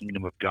brought the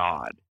kingdom of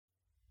God,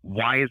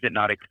 why is it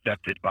not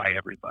accepted by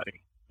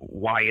everybody?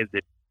 Why is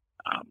it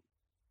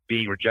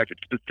being rejected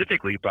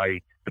specifically by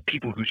the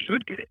people who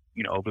should get it?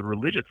 You know, the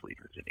religious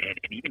leaders and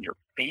even your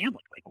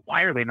family. Like,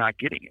 why are they not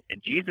getting it?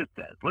 And Jesus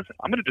says, listen,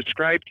 I'm going to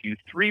describe to you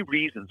 3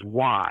 reasons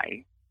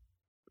why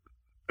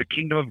the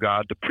kingdom of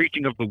God, the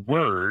preaching of the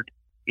word,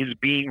 is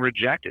being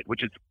rejected,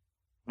 which is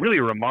really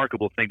a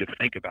remarkable thing to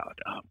think about,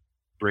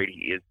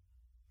 Brady,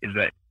 is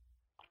that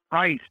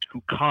Christ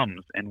who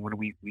comes, and when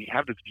we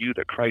have this view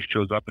that Christ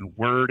shows up in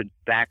word and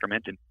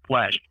sacrament and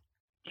flesh,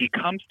 he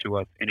comes to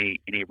us in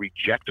a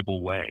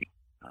rejectable way,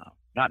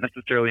 not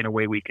necessarily in a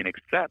way we can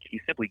accept.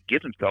 He simply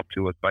gives himself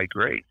to us by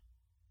grace.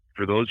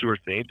 For those who are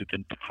saved, it's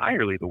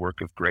entirely the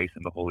work of grace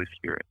and the Holy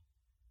Spirit.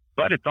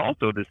 But it's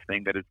also this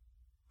thing that is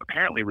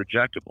apparently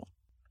rejectable.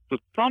 So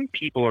some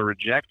people are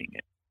rejecting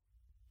it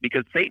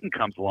because Satan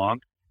comes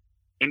along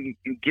and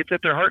gets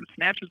at their heart and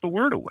snatches the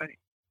word away.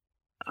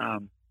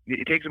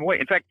 It takes them away.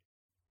 In fact,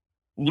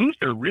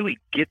 Luther really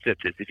gets at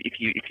this. If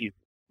you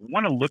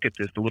want to look at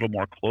this a little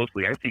more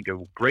closely, I think a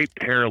great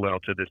parallel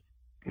to this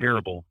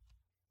parable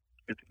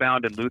is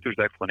found in Luther's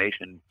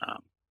explanation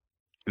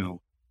to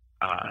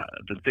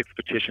the 6th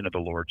petition of the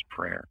Lord's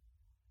Prayer.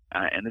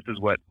 And this is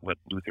what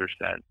Luther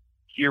says.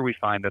 Here we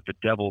find that the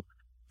devil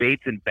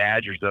baits and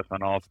badgers us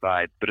on all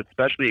sides, but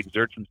especially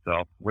exerts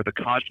himself where the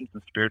conscience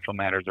and spiritual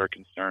matters are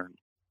concerned.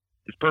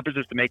 His purpose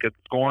is to make us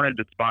scorn and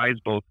despise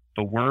both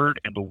the word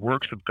and the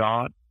works of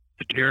God,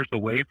 to tear us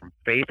away from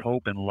faith,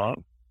 hope, and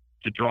love,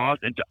 to draw us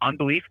into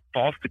unbelief,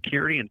 false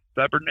security, and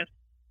stubbornness,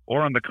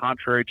 or on the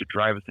contrary, to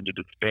drive us into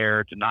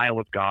despair, denial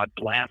of God,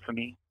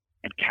 blasphemy,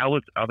 and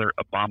countless other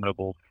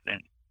abominable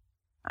sins.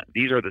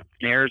 These are the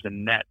snares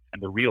and nets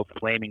and the real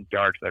flaming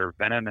darts that are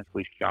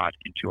venomously shot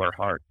into our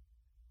hearts,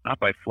 not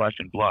by flesh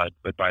and blood,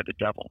 but by the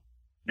devil.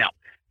 Now,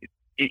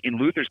 in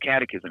Luther's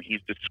catechism, he's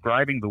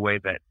describing the way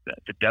that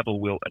the devil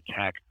will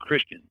attack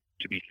Christians,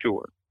 to be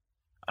sure.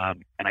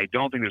 And I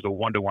don't think there's a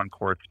one-to-one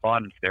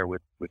correspondence there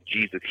with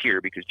Jesus here,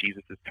 because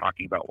Jesus is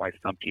talking about why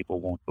some people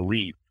won't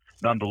believe.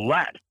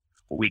 Nonetheless,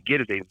 what we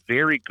get is a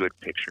very good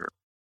picture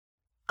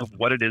of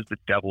what it is the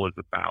devil is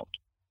about.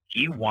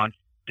 He wants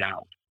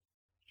doubt.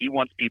 He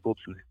wants people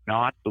to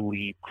not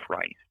believe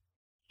Christ.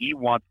 He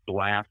wants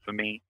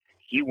blasphemy.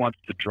 He wants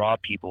to draw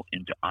people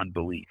into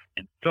unbelief.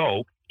 And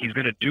so he's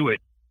going to do it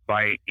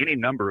by any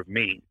number of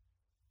means.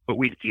 But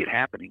we see it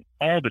happening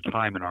all the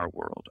time in our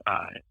world.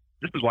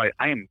 This is why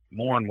I am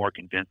more and more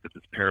convinced that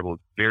this parable is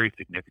very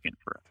significant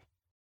for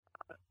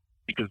us.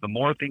 Because the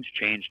more things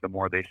change, the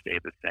more they stay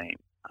the same.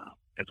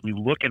 As we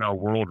look in our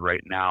world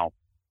right now,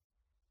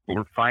 what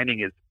we're finding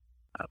is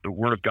the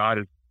Word of God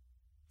is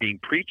being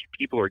preached.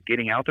 People are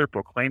getting out there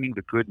proclaiming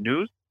the good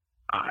news,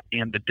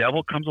 and the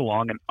devil comes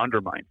along and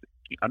undermines it.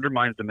 He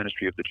undermines the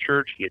ministry of the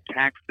church. He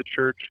attacks the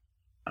church,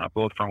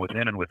 both from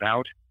within and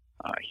without.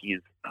 He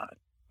is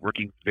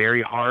working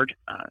very hard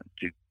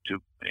to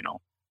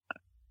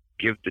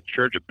give the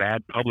church a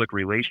bad public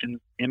relations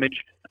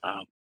image,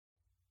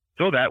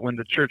 so that when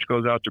the church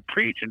goes out to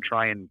preach and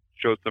try and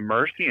show some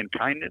mercy and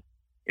kindness,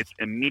 it's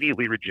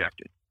immediately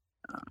rejected.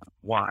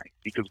 Why?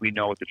 Because we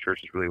know what the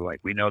church is really like.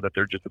 We know that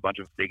they're just a bunch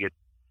of bigots,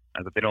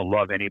 that they don't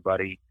love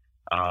anybody,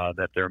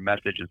 that their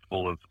message is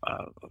full of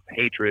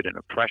hatred and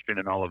oppression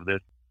and all of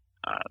this.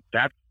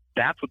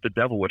 That's what the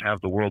devil would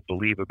have the world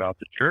believe about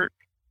the church.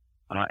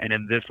 And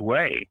in this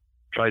way,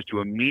 tries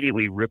to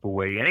immediately rip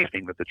away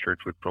anything that the church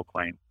would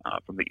proclaim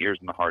from the ears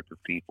and the hearts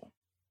of people.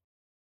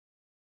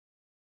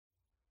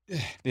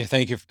 Yeah,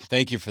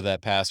 thank you for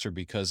that, Pastor,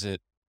 because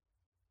it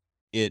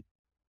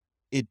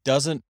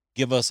doesn't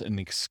give us an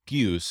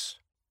excuse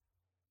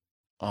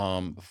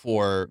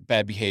for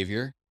bad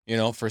behavior,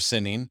 for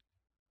sinning.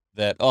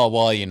 That, oh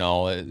well,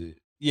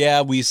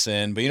 yeah, we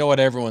sin, but you know what,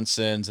 everyone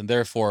sins, and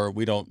therefore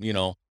we don't,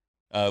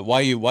 why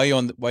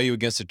you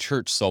against the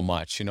church so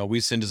much?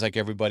 We sin just like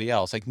everybody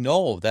else. Like,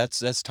 no,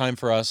 that's time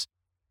for us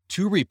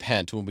to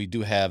repent when we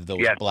do have those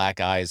Yes. black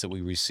eyes that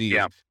we receive.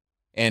 Yeah.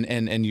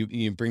 And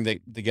you bring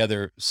that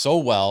together so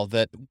well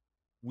that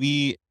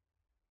we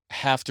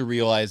have to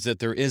realize that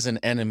there is an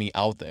enemy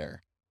out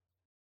there.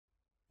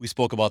 We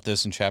spoke about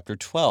this in chapter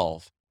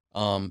 12,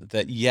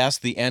 that yes,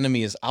 the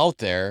enemy is out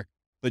there,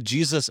 but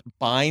Jesus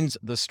binds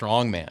the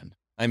strong man.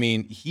 I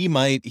mean,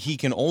 he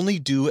can only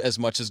do as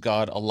much as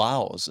God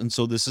allows. And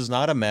so this is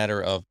not a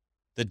matter of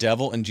the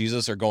devil and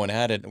Jesus are going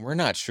at it, and we're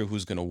not sure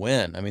who's going to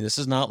win. I mean, this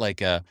is not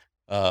like a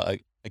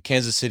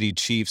Kansas City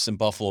Chiefs and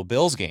Buffalo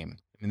Bills game.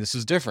 I mean, this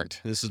is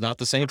different. This is not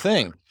the same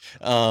thing.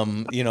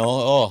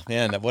 Oh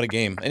man, what a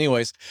game.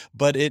 Anyways,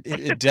 but it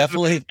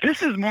definitely.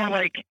 This is more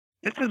like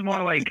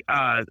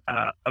a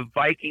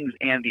Vikings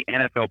and the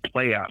NFL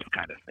playoffs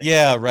kind of thing.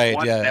 Yeah, right.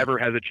 One yeah, never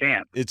has a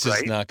chance. it's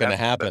just right? not going to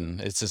happen.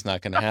 It's just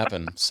not going to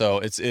happen.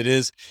 So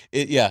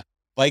yeah.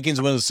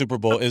 Vikings win the Super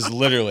Bowl is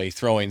literally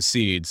throwing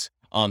seeds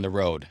on the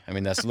road. I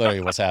mean, that's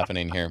literally what's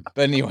happening here.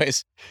 But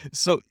anyways,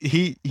 so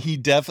he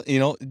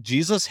definitely,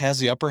 Jesus has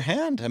the upper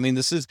hand. I mean,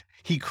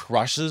 he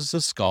crushes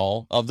the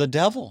skull of the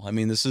devil. I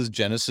mean, this is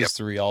Genesis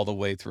 3 all the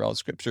way throughout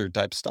Scripture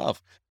type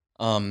stuff.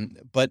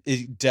 But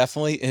it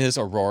definitely is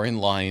a roaring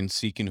lion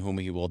seeking whom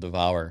he will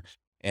devour.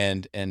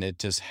 And it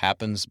just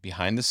happens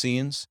behind the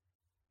scenes.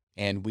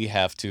 And we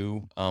have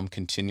to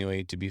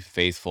continue to be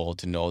faithful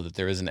to know that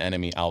there is an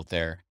enemy out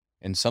there.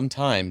 And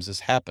sometimes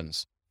this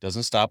happens.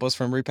 Doesn't stop us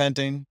from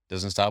repenting,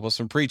 doesn't stop us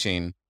from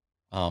preaching,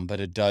 but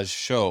it does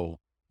show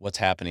what's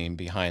happening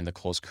behind the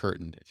closed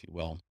curtain, if you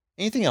will.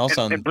 Anything else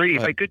on? And Brady,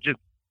 if I could just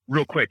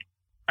real quick,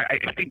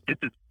 I think this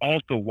is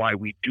also why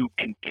we do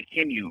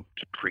continue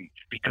to preach,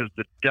 because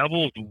the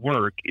devil's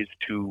work is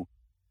to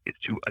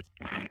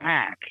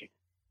attack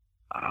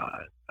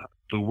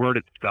the word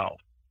itself.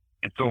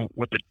 And so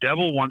what the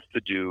devil wants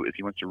to do is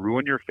he wants to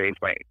ruin your faith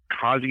by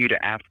causing you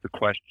to ask the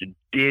question,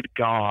 did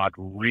God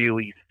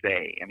really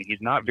say? I mean,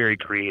 he's not very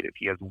creative.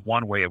 He has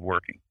one way of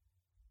working.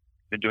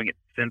 He's been doing it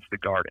since the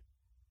garden.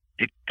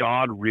 Did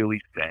God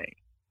really say?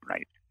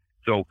 Right?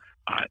 So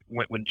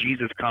when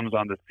Jesus comes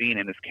on the scene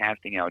and is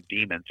casting out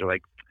demons, they're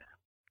like,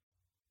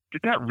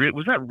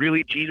 was that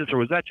really Jesus, or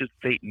was that just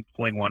Satan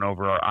pulling one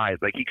over our eyes?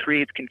 Like, he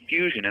creates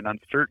confusion and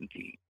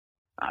uncertainty.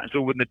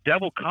 So when the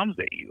devil comes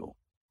at you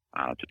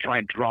to try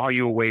and draw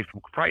you away from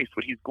Christ,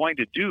 what he's going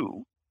to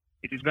do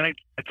is he's going to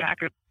attack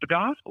the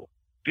gospel.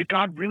 Did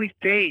God really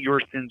say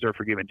your sins are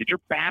forgiven? Did your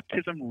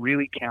baptism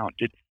really count?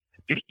 Did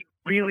he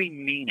really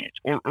mean it?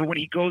 Or when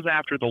he goes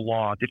after the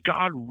law, did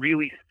God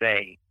really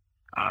say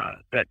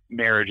that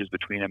marriage is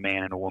between a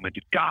man and a woman?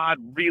 Did God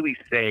really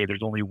say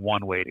there's only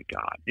one way to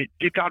God?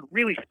 Did God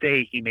really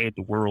say he made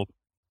the world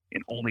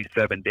in only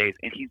 7 days?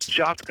 And he's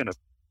just going to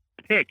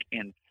pick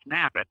and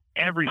snap at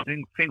every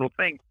single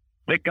thing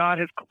that God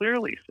has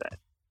clearly said.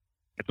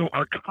 And so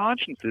our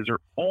consciences are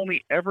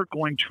only ever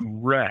going to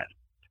rest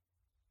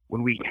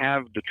when we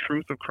have the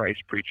truth of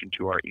Christ preached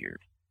into our ears.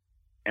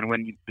 And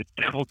when the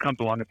devil comes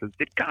along and says,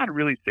 did God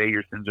really say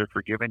your sins are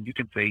forgiven? You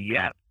can say,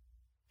 yes.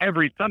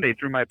 Every Sunday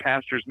through my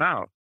pastor's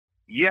mouth.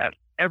 Yes.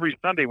 Every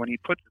Sunday when he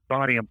puts his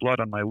body and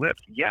blood on my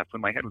lips. Yes.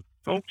 When my head was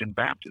soaked in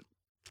baptism.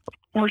 Of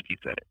course he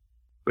said it.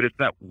 But it's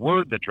that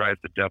word that drives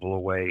the devil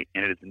away,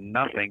 and it is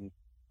nothing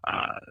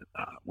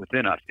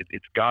within us.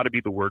 It's got to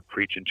be the word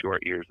preached into our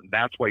ears, and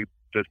that's why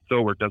the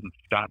sower doesn't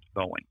stop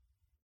sowing.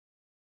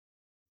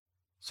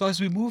 So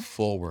as we move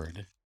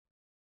forward,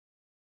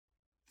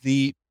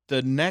 the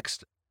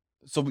next,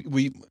 so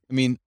we I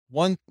mean,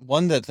 one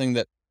that thing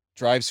that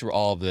drives through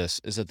all of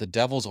this is that the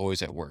devil's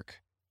always at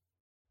work,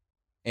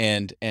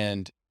 and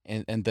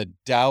the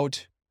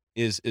doubt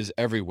is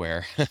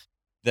everywhere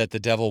that the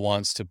devil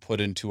wants to put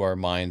into our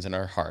minds and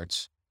our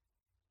hearts.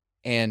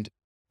 And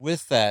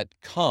with that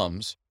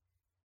comes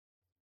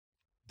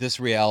this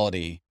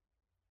reality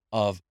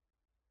of,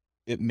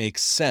 it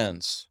makes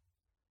sense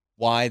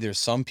why there's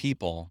some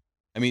people,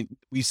 I mean,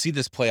 we see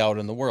this play out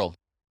in the world,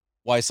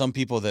 why some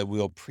people that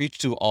will preach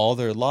to all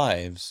their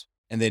lives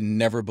and they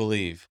never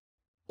believe.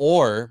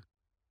 Or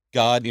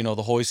God, the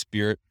Holy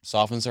Spirit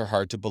softens their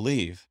heart to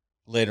believe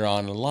later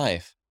on in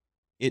life.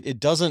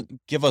 It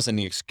doesn't give us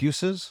any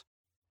excuses,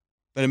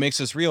 but it makes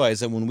us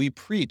realize that when we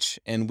preach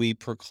and we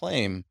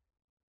proclaim,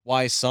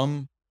 why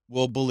some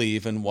will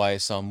believe and why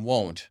some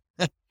won't.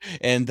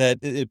 And that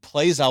it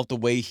plays out the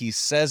way he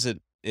says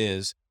it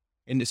is.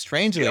 And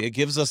strangely, Yep. it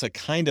gives us a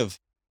kind of,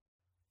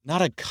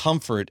 not a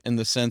comfort in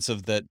the sense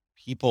of that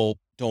people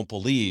don't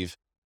believe,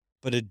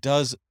 but it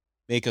does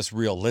make us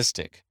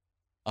realistic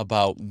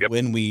about Yep.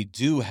 when we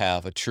do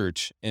have a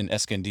church in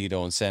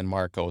Escondido and San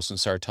Marcos and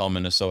Sartell,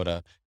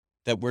 Minnesota,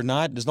 that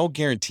there's no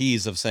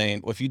guarantees of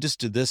saying, well, if you just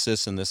do this,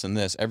 this, and this, and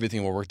this,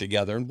 everything will work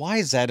together. And why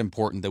is that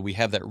important that we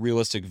have that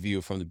realistic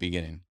view from the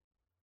beginning?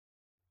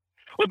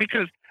 Well,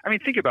 because,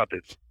 think about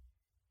this.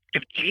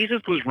 If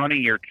Jesus was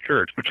running your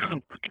church, which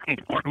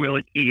Lord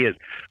willing he is,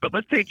 but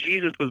let's say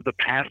Jesus was the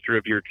pastor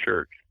of your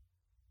church,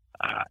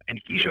 and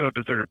he showed up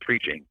and started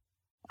preaching,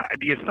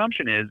 the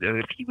assumption is that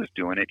if he was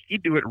doing it,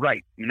 he'd do it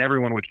right, and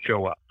everyone would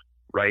show up,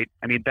 right?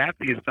 That's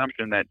the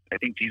assumption that I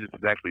think Jesus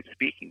is actually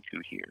speaking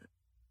to here.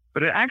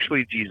 But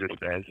actually, Jesus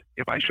says,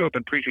 if I show up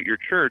and preach at your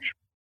church,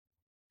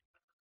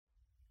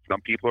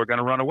 some people are going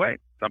to run away.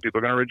 Some people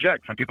are going to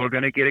reject. Some people are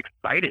going to get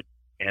excited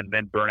and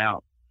then burn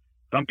out.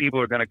 Some people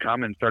are going to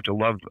come and start to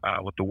love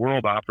what the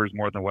world offers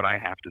more than what I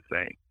have to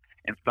say.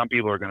 And some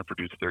people are going to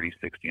produce 30,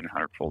 60, and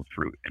 100-fold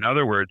fruit. In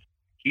other words,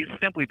 he's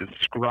simply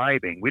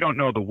describing, we don't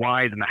know the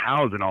whys and the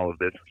hows in all of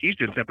this. He's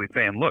just simply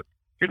saying, look,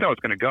 here's how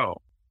it's going to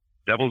go.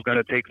 Devil's going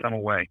to take some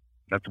away.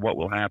 That's what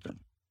will happen.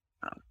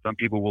 Some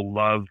people will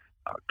love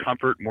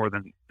comfort more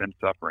than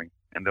suffering,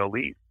 and they'll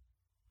leave.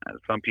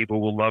 Some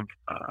people will love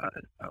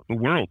the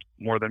world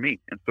more than me,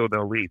 and so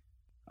they'll leave.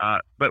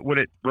 But what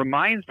it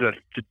reminds us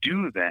to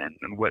do then,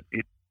 and what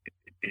it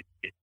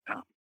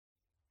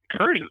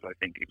encourages, I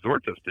think,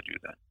 exhorts us to do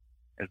then,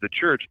 as the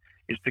church,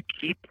 is to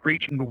keep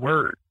preaching the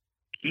word,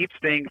 keep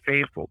staying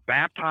faithful,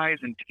 baptize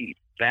and teach.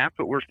 That's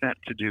what we're sent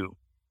to do.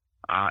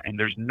 And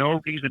there's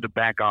no reason to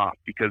back off,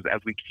 because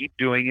as we keep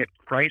doing it,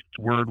 Christ's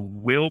word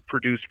will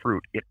produce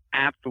fruit. It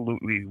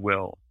absolutely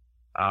will.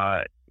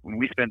 When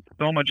we spend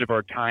so much of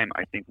our time,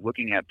 I think,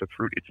 looking at the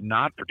fruit it's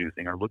not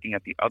producing, or looking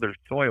at the other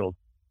soils,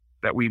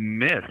 that we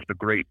miss the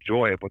great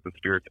joy of what the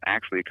Spirit's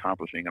actually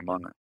accomplishing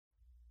among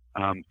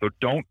us. So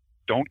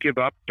don't give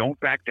up, don't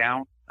back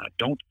down,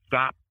 don't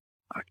stop.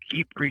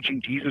 Keep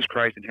preaching Jesus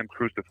Christ and Him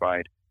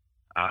crucified,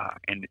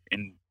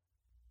 and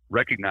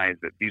recognize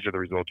that these are the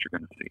results you're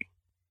going to see.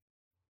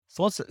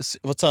 So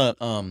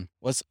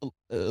let's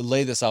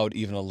lay this out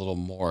even a little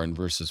more in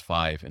verses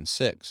 5 and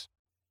 6.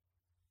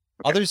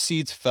 Okay. Other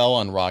seeds fell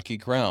on rocky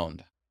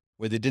ground,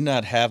 where they did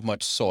not have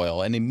much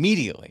soil, and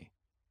immediately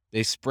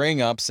they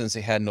sprang up, since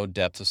they had no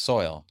depth of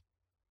soil.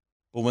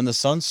 But when the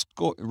sun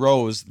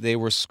rose, they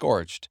were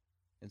scorched,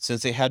 and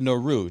since they had no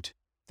root,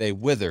 they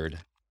withered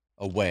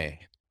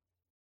away.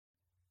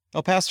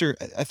 Now, Pastor,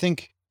 I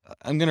think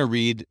I'm going to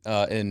read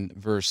in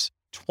verse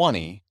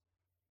 20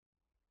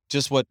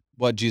 just what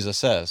Jesus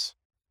says.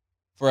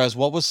 For as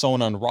what was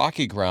sown on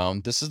rocky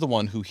ground, this is the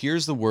one who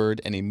hears the word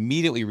and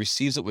immediately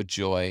receives it with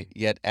joy,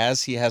 yet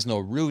as he has no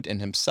root in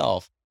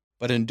himself,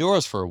 but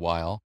endures for a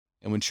while,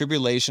 and when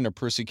tribulation or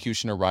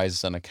persecution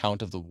arises on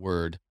account of the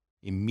word,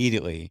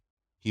 immediately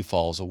he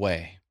falls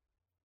away.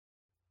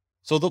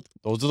 So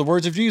those are the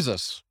words of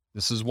Jesus.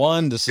 This is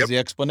one. This is the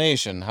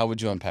explanation. How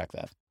would you unpack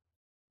that?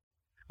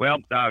 Well,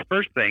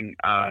 first thing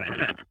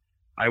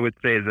I would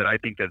say is that I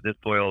think that this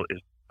soil is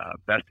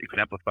best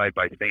exemplified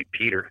by St.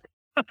 Peter.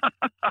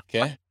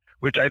 Okay.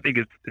 Which I think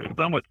is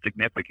somewhat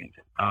significant.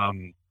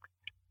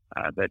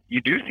 That you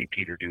do see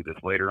Peter do this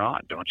later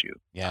on, don't you?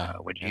 Yeah.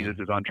 When Jesus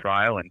is on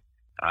trial and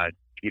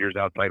Peter's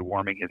outside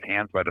warming his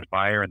hands by the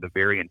fire, and the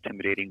very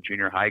intimidating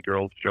junior high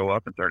girls show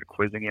up and start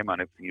quizzing him on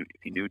if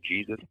he knew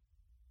Jesus,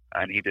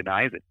 and he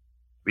denies it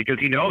because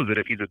he knows that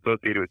if he's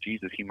associated with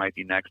Jesus, he might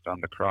be next on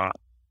the cross.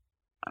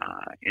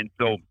 And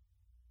so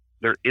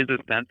there is a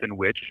sense in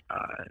which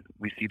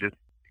we see this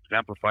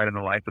exemplified in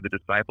the life of the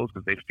disciples,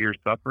 because they fear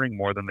suffering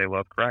more than they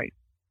love Christ.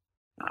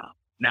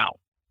 Now,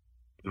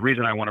 the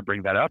reason I want to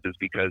bring that up is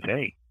because,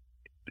 hey,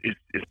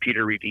 is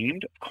Peter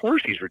redeemed? Of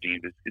course he's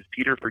redeemed. Is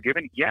Peter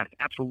forgiven? Yes,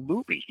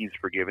 absolutely he's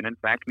forgiven. In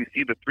fact, we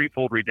see the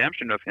threefold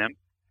redemption of him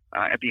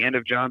at the end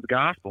of John's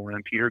gospel.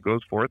 And Peter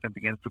goes forth and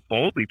begins to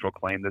boldly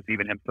proclaim this,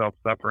 even himself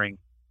suffering,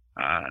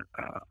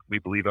 we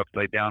believe,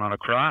 upside down on a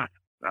cross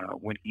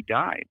when he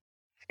died.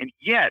 And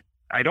yet,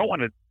 I don't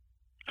want to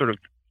sort of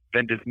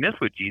then dismiss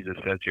what Jesus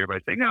says here by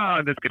saying,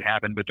 no, this could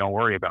happen, but don't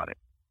worry about it.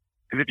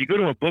 Because if you go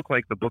to a book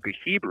like the book of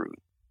Hebrews,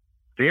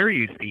 there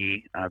you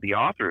see the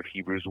author of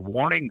Hebrews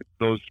warning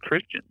those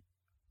Christians,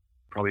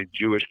 probably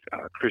Jewish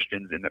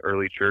Christians in the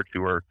early church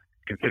who are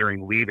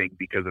considering leaving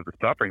because of the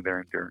suffering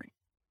they're enduring,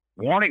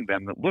 warning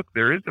them that, look,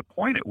 there is a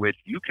point at which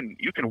you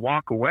can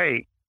walk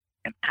away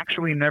and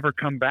actually never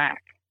come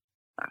back.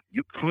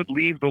 You could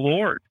leave the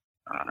Lord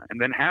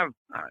and then have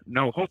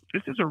no hope.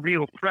 This is a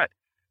real threat.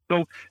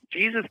 So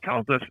Jesus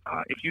tells us,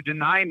 if you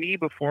deny me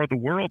before the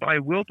world, I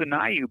will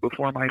deny you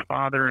before my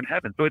Father in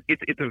heaven. So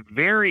it's a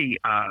very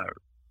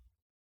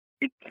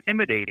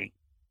intimidating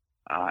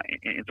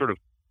and sort of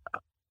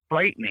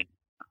frightening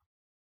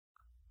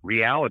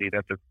reality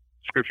that the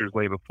Scriptures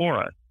lay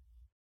before us.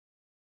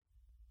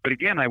 But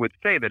again, I would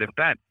say that if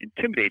that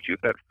intimidates you,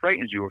 if that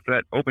frightens you, if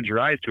that opens your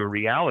eyes to a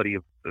reality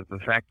of the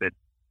fact that,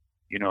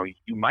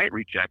 you might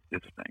reject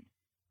this thing,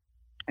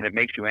 and it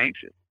makes you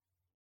anxious,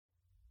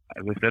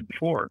 as I said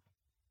before,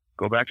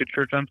 go back to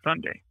church on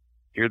Sunday.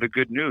 Hear the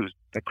good news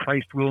that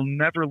Christ will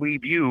never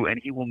leave you and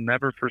he will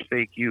never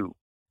forsake you.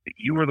 That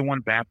you are the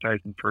one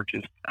baptized and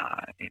purchased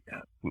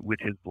with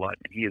his blood,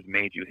 and he has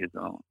made you his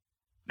own.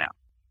 Now,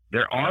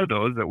 there are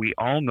those that we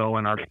all know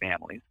in our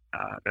families,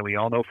 that we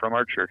all know from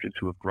our churches,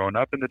 who have grown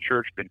up in the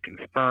church, been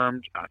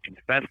confirmed,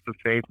 confessed the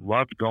faith,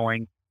 loved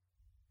going,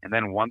 and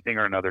then one thing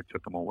or another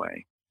took them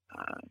away.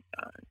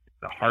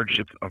 The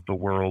hardships of the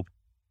world,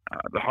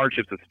 the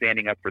hardships of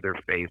standing up for their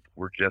faith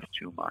were just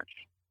too much.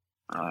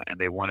 And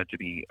they wanted to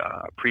be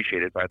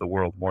appreciated by the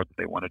world more than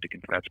they wanted to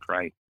confess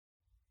Christ.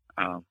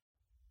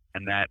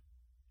 And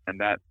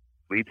that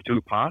leads to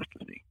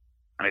apostasy.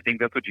 And I think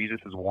that's what Jesus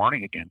is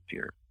warning against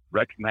here.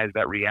 Recognize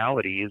that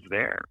reality is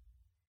there,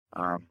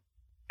 and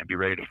be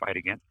ready to fight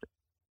against it.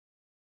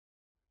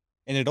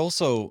 And it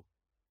also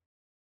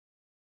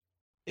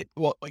it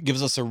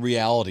gives us a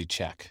reality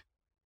check.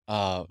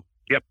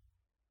 Yep.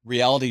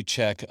 Reality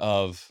check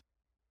of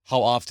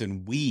how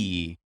often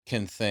we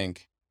can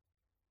think,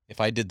 if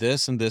I did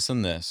this and this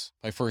and this,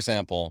 like, for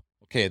example,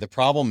 okay, the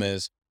problem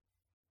is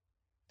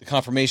the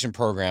confirmation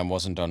program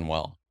wasn't done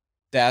well.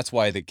 That's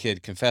why the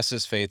kid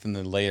confesses faith and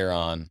then later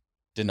on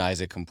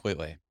denies it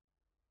completely.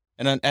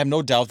 And I have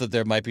no doubt that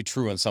there might be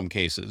true in some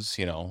cases.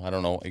 I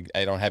don't know.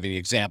 I don't have any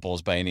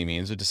examples by any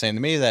means. But just saying,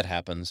 maybe that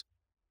happens.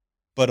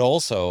 But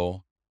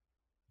also,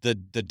 the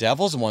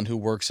devil's the one who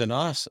works in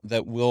us,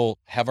 that will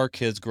have our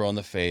kids grow in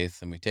the faith,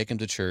 and we take them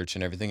to church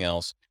and everything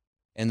else.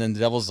 And then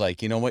the devil's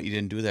like, you know what? You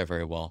didn't do that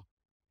very well.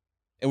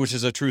 Which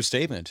is a true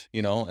statement,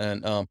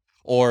 and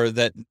or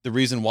that the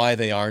reason why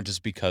they aren't is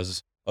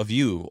because of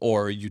you,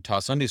 or you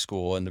taught Sunday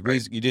school and the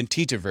reason you didn't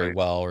teach it very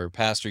well, or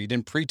pastor, you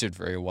didn't preach it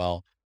very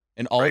well.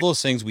 And all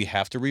those things we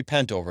have to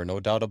repent over, no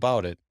doubt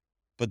about it.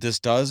 But this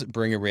does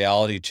bring a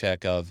reality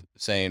check of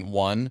saying,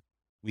 one,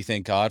 we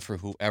thank God for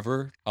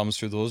whoever comes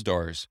through those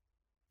doors,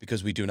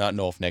 because we do not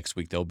know if next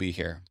week they'll be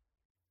here.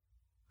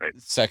 Right.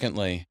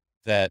 Secondly,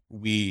 that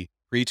we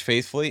preach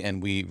faithfully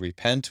and we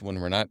repent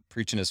when we're not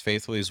preaching as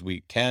faithfully as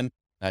we can,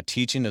 not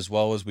teaching as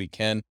well as we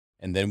can,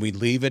 and then we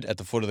leave it at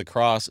the foot of the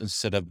cross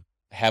instead of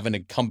having to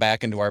come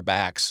back into our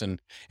backs and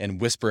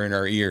whisper in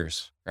our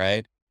ears,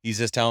 right? He's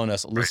just telling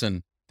us,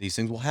 listen, these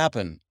things will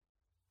happen.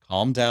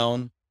 Calm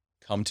down.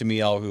 Come to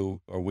me, all who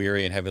are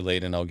weary and heavy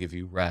laden, and I'll give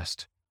you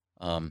rest.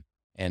 And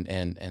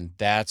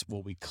that's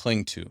what we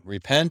cling to.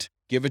 Repent,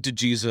 give it to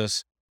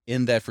Jesus,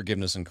 in that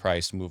forgiveness in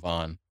Christ, move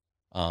on.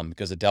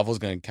 Because the devil's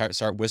going to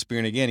start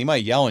whispering again. He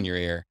might yell in your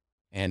ear,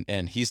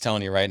 and he's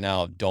telling you right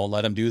now, don't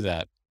let him do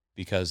that,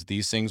 because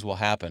these things will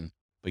happen,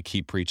 but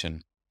keep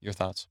preaching. Your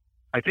thoughts?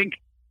 I think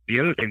the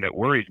other thing that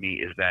worries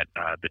me is that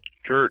the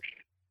church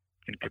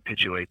can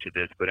capitulate to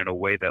this, but in a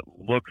way that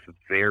looks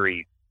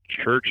very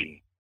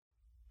churchy.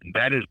 And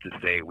that is to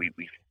say, we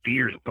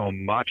fear so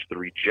much the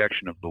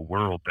rejection of the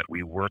world that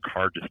we work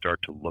hard to start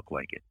to look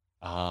like it.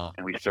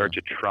 And we start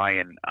to try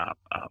and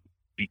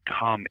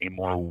become a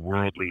more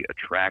worldly,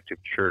 attractive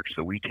church.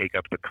 So we take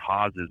up the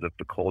causes of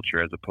the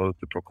culture as opposed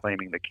to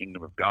proclaiming the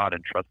kingdom of God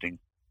and trusting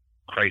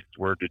Christ's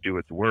word to do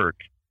its work.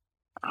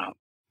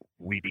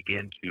 We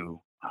begin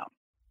to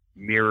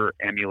mirror,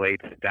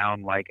 emulate,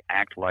 sound like,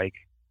 act like,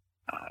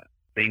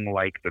 thing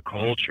like the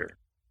culture.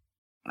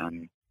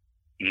 And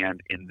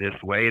in this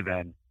way,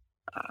 then,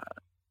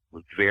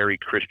 with very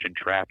Christian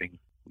trappings,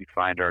 we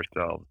find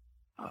ourselves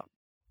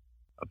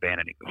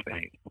abandoning the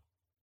faith.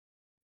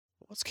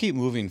 Let's keep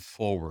moving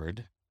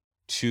forward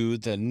to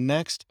the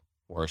next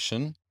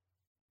portion,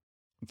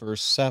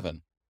 verse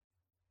 7.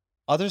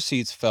 Other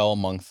seeds fell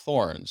among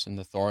thorns, and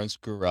the thorns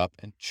grew up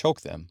and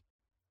choked them.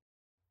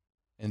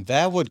 And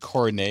that would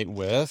coordinate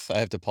with, I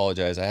have to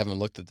apologize, I haven't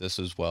looked at this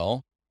as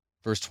well,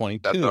 verse 22.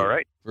 That's all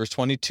right. Verse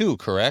 22,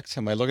 correct?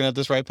 Am I looking at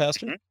this right,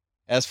 Pastor? Mm-hmm.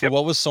 As for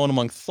what was sown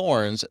among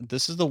thorns,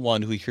 this is the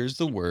one who hears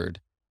the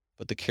word,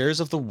 but the cares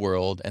of the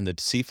world and the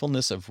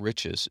deceitfulness of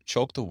riches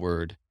choke the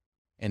word,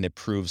 and it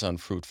proves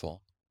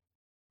unfruitful.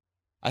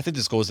 I think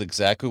this goes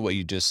exactly what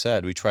you just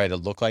said. We try to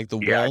look like the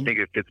Yeah, I world. think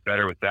it fits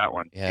better with that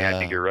one. Yeah, I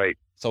think Yeah. you're right.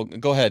 So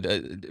go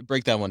ahead,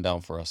 break that one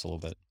down for us a little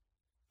bit.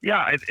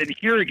 Yeah, and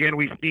here again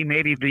we see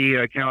maybe the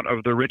account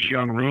of the rich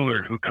young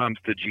ruler who comes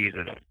to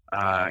Jesus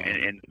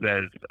and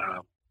says,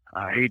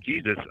 "Hey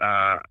Jesus,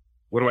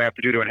 what do I have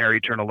to do to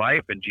inherit eternal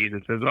life?" And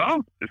Jesus says,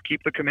 "Oh, just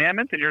keep the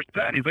commandments and you're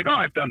set." And he's like, "Oh,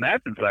 I've done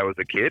that since I was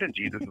a kid." And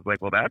Jesus is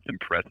like, "Well, that's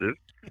impressive.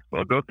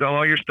 Well, go sell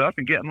all your stuff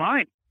and get in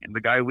line." And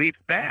the guy leaves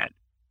sad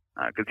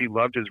because he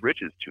loved his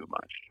riches too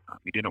much.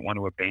 He didn't want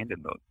to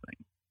abandon those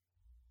things.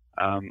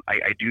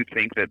 I do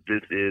think that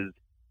this is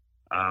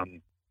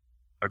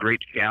a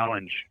great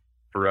challenge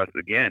for us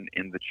again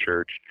in the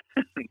church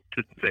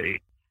to say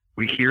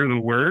we hear the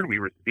word, we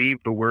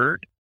receive the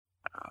word,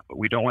 but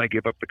we don't want to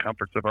give up the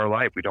comforts of our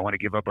life. We don't want to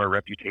give up our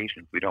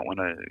reputations. We don't want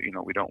to,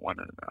 we don't want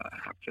to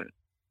have to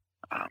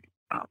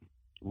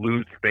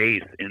lose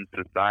face in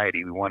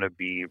society. We want to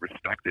be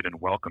respected and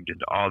welcomed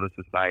into all the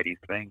society's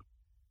things.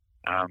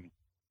 And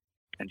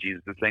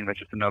Jesus is saying that's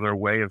just another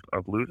way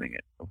of losing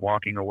it, of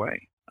walking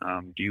away.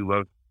 Do you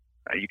love?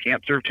 You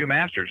can't serve two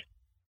masters.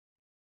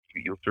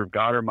 You'll serve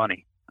God or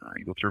money.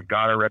 You'll serve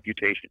God or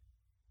reputation.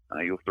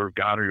 You'll serve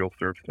God or you'll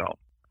serve self.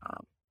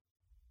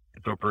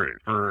 And so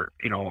for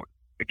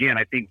again,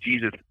 I think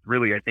Jesus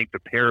really, I think the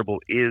parable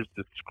is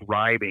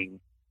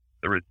describing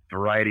the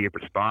variety of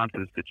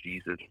responses to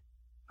Jesus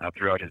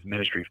throughout his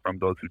ministry from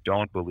those who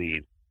don't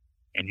believe.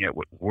 And yet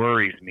what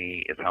worries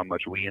me is how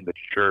much we in the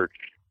church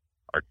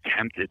are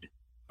tempted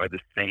by the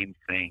same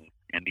thing.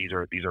 And these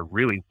are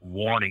really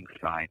warning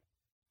signs.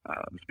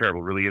 This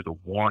parable really is a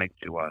warning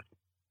to us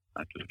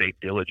to stay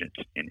diligent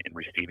in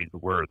receiving the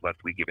word, lest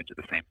we give into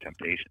the same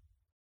temptation.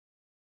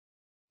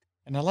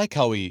 And I like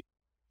how he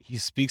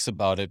speaks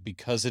about it,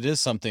 because it is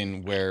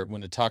something where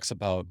when it talks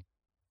about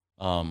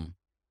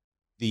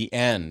the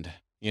end,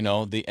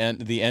 the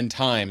end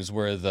times,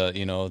 where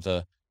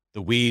the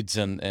weeds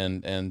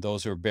and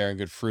those who are bearing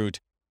good fruit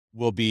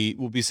will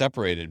be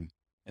separated.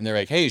 And they're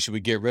like, hey, should we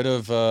get rid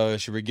of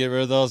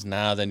those?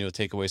 Nah, then you'll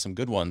take away some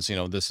good ones.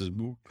 This is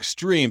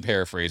extreme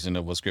paraphrasing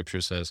of what scripture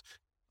says.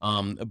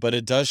 But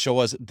it does show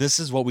us this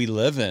is what we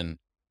live in.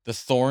 The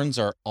thorns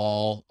are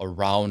all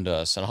around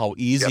us, and how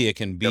easy it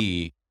can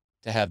be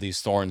to have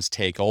these thorns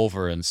take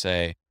over and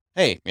say,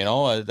 hey,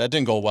 that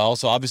didn't go well.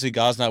 So obviously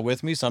God's not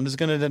with me. So I'm just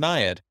going to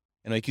deny it.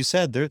 And like you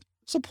said, there's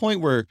a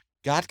point where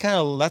God kind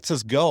of lets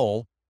us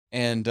go,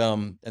 and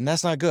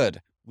that's not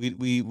good.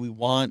 We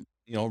want,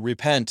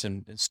 repent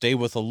and stay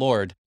with the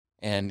Lord,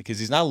 and because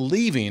he's not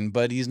leaving,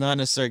 but he's not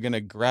necessarily going to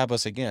grab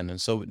us again.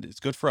 And so it's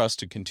good for us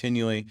to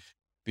continually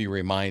be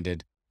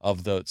reminded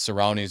of the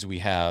surroundings we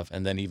have,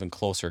 and then even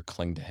closer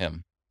cling to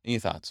him. Any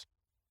thoughts?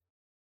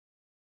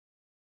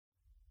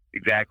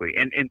 Exactly.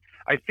 And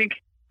I think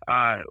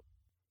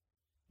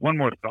one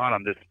more thought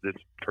on this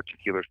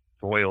particular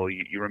soil.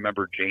 You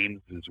remember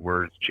James's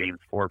words, James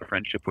 4,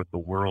 friendship with the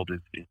world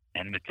is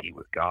enmity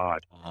with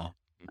God.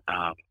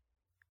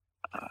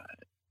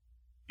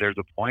 There's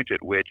a point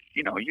at which,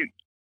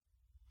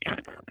 I'm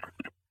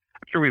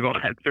sure we've all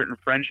had certain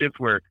friendships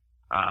where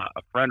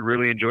a friend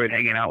really enjoyed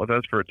hanging out with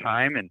us for a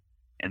time, and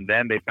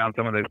then they found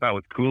someone they thought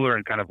was cooler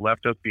and kind of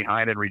left us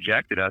behind and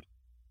rejected us.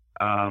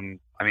 I've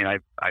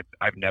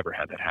never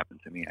had that happen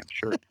to me, I'm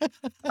sure.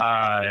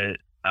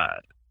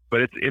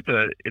 But it's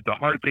a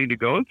hard thing to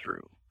go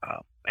through.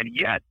 And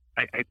yet,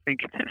 I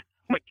think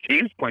what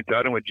James points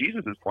out and what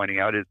Jesus is pointing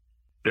out is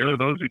there are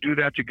those who do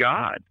that to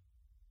God.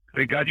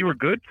 Say, God, you were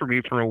good for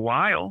me for a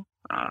while,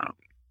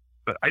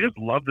 but I just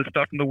love the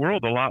stuff in the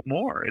world a lot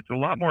more. It's a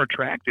lot more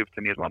attractive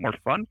to me. It's a lot more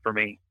fun for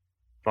me.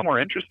 It's a lot more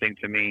interesting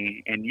to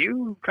me. And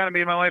you kind of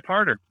made my life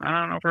harder. I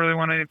don't know if I really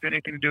want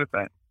anything to do with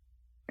that.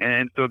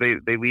 And so they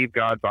leave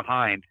God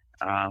behind,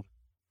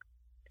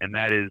 and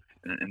that is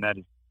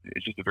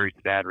it's just a very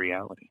sad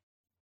reality.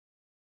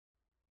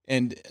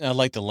 And I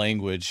like the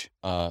language.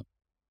 The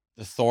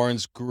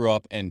thorns grew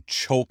up and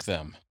choke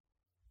them.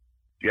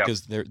 Yep.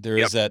 Because there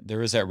is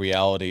that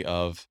reality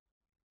of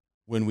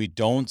when we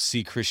don't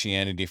see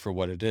Christianity for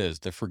what it is,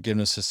 the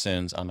forgiveness of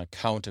sins on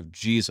account of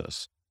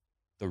Jesus,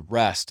 the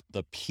rest,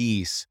 the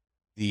peace,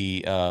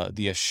 the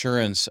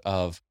assurance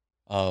of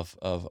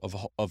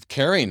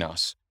carrying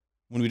us.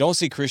 When we don't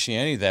see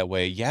Christianity that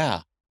way,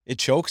 it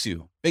chokes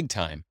you big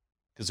time,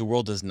 because the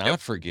world does not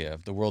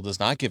forgive, the world does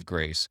not give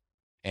grace,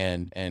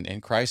 and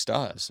Christ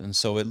does. And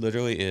so it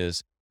literally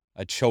is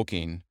a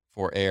choking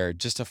for air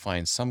just to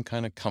find some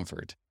kind of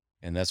comfort.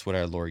 And that's what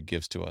our Lord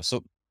gives to us.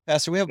 So,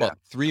 Pastor, we have about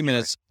 3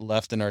 minutes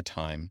left in our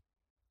time.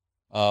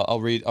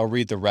 I'll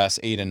read the rest,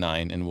 8 and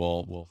 9, and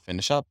we'll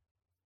finish up.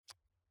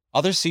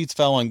 Other seeds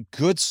fell on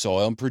good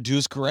soil and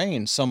produced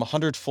grain, some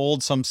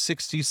 100-fold, some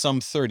 60,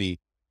 some 30.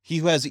 He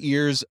who has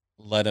ears,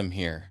 let him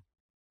hear.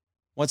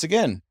 Once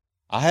again,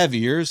 I have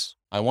ears.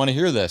 I want to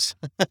hear this.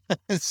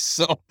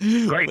 So,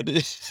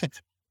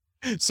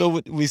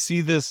 so we see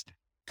this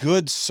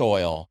good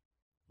soil.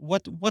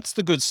 What's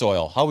the good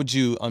soil? How would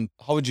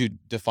you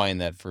define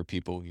that for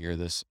people who hear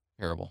this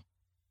parable?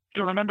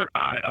 So remember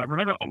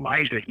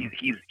Elijah.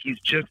 He's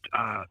just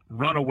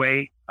run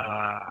away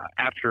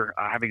after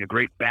having a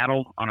great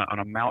battle on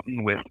a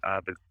mountain with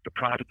the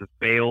prophets of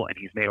Baal, and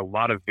he's made a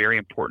lot of very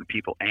important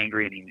people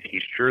angry, and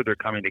he's sure they're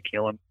coming to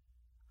kill him.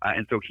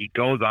 And so he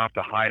goes off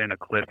to hide in a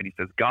cliff, and he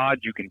says, "God,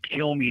 you can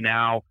kill me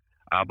now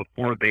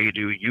before they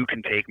do. You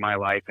can take my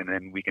life, and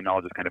then we can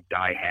all just kind of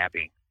die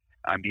happy.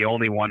 I'm the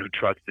only one who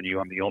trusts in you.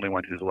 I'm the only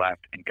one who's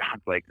left." And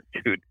God's like,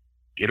 "Dude,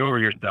 get over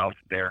yourself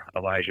there,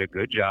 Elijah.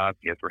 Good job.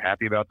 Yes, we're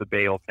happy about the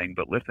Baal thing,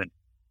 but listen,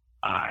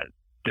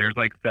 there's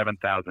like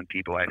 7,000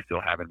 people I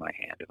still have in my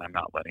hand, and I'm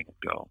not letting it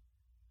go."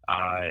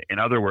 In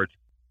other words,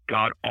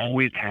 God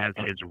always has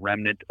his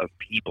remnant of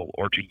people,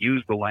 or to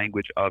use the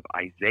language of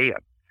Isaiah,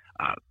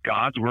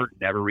 God's word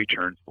never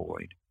returns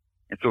void.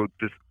 And so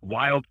this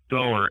wild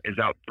sower is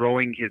out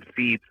throwing his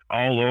seeds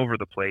all over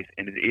the place,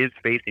 and it is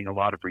facing a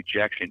lot of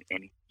rejection,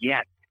 and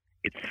yet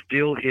it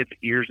still hits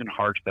ears and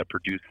hearts that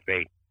produce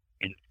faith.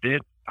 And this,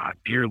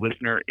 dear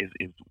listener, is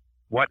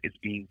what is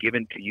being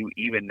given to you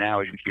even now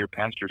as you hear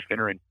Pastor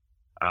Finneran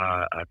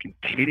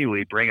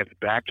continually bring us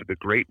back to the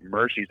great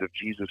mercies of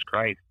Jesus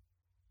Christ,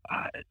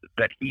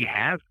 that he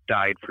has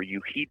died for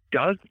you. He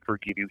does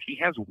forgive you. He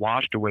has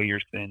washed away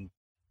your sins.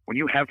 When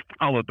you have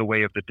followed the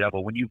way of the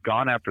devil, when you've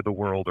gone after the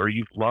world, or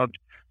you've loved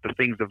the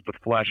things of the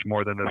flesh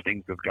more than the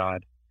things of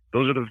God,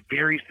 those are the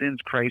very sins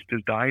Christ has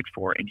died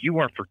for, and you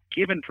are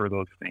forgiven for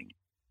those things.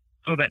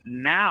 So that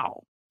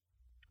now,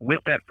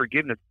 with that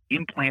forgiveness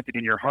implanted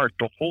in your heart,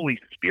 the Holy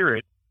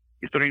Spirit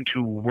is starting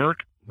to work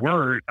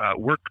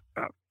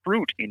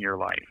fruit in your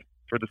life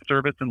for the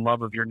service and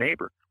love of your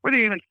neighbor, whether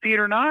you even see it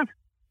or not.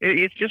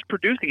 It's just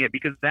producing it,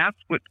 because that's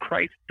what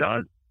Christ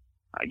does.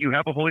 You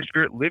have a Holy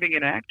Spirit living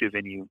and active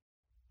in you,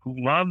 who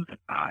loves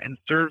and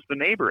serves the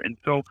neighbor. And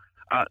so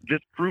this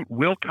fruit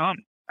will come,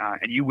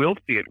 and you will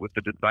see it with the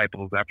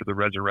disciples after the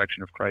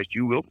resurrection of Christ.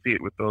 You will see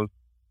it with those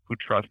who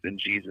trust in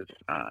Jesus.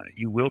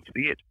 You will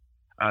see it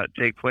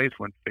take place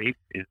when faith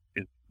is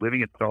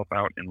living itself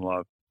out in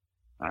love.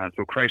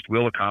 So Christ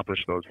will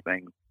accomplish those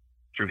things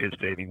through his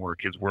saving work.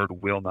 His word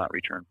will not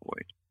return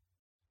void.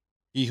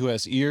 He who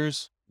has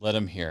ears, let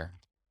him hear.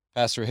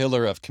 Pastor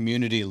Hiller of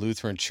Community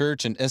Lutheran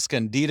Church in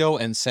Escondido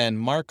and San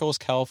Marcos,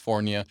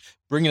 California,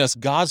 bringing us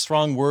God's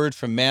strong word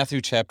from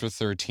Matthew chapter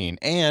 13,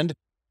 and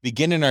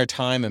beginning our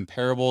time in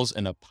parables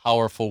in a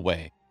powerful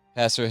way.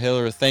 Pastor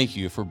Hiller, thank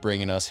you for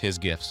bringing us his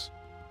gifts.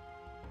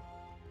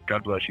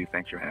 God bless you.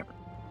 Thanks for having me.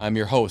 I'm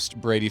your host,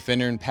 Brady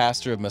Finneran,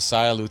 pastor of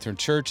Messiah Lutheran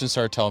Church in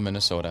Sartell,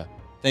 Minnesota.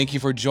 Thank you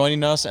for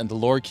joining us, and the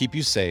Lord keep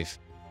you safe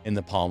in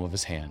the palm of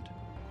his hand.